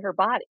put on her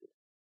body.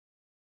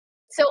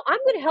 So I'm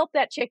going to help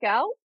that chick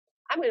out.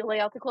 I'm going to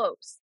lay out the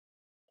clothes.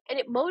 And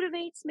it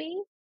motivates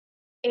me.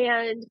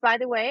 And by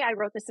the way, I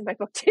wrote this in my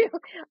book too.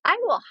 I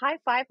will high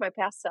five my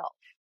past self.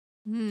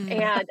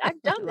 And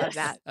I've done this.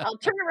 That. I'll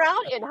turn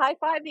around and high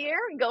five the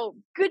air and go,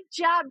 good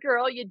job,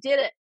 girl. You did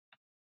it.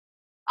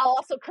 I'll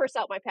also curse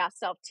out my past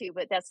self too,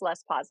 but that's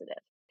less positive.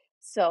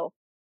 So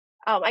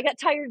I got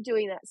tired of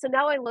doing that. So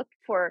now I look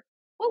for,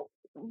 well,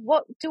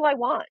 what do I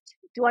want?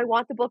 Do I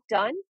want the book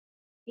done?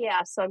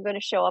 Yeah. So I'm going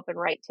to show up and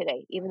write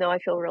today, even though I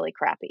feel really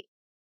crappy.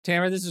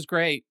 Tamara, this is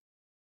great.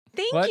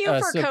 Thank you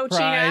for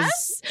coaching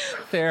us.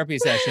 Therapy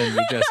session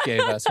you just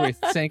gave us.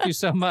 Thank you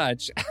so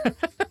much.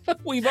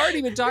 We've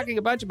already been talking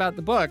a bunch about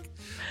the book,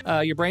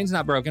 Your Brain's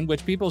Not Broken,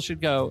 which people should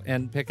go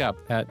and pick up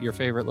at your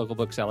favorite local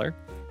bookseller.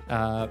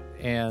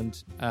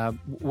 And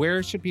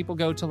where should people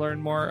go to learn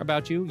more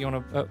about you?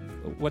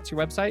 What's your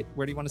website?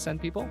 Where do you want to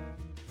send people?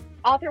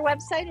 Author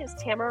website is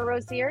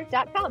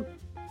tamararosier.com.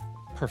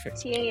 Perfect.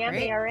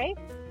 TAMARA.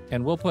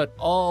 And we'll put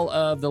all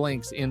of the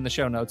links in the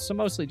show notes. So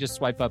mostly just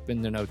swipe up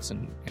in the notes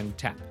and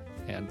tap.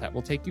 And that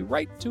will take you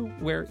right to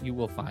where you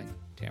will find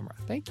Tamara.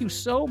 Thank you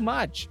so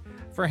much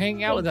for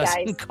hanging out with us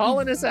and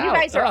calling us out. You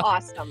guys are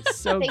awesome.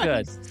 So Thank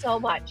good. you so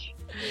much.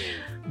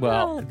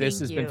 Well, this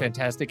has been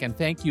fantastic. And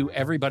thank you,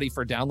 everybody,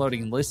 for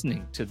downloading and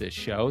listening to this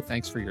show.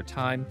 Thanks for your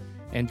time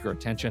and your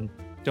attention.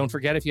 Don't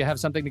forget, if you have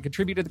something to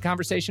contribute to the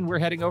conversation, we're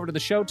heading over to the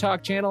Show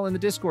Talk channel in the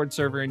Discord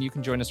server, and you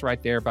can join us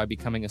right there by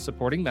becoming a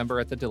supporting member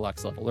at the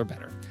deluxe level or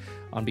better.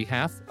 On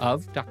behalf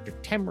of Dr.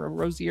 Tamara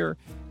Rosier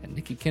and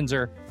Nikki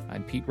Kinzer,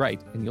 I'm Pete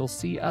Wright, and you'll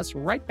see us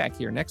right back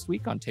here next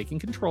week on Taking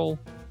Control,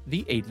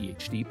 the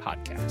ADHD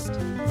podcast.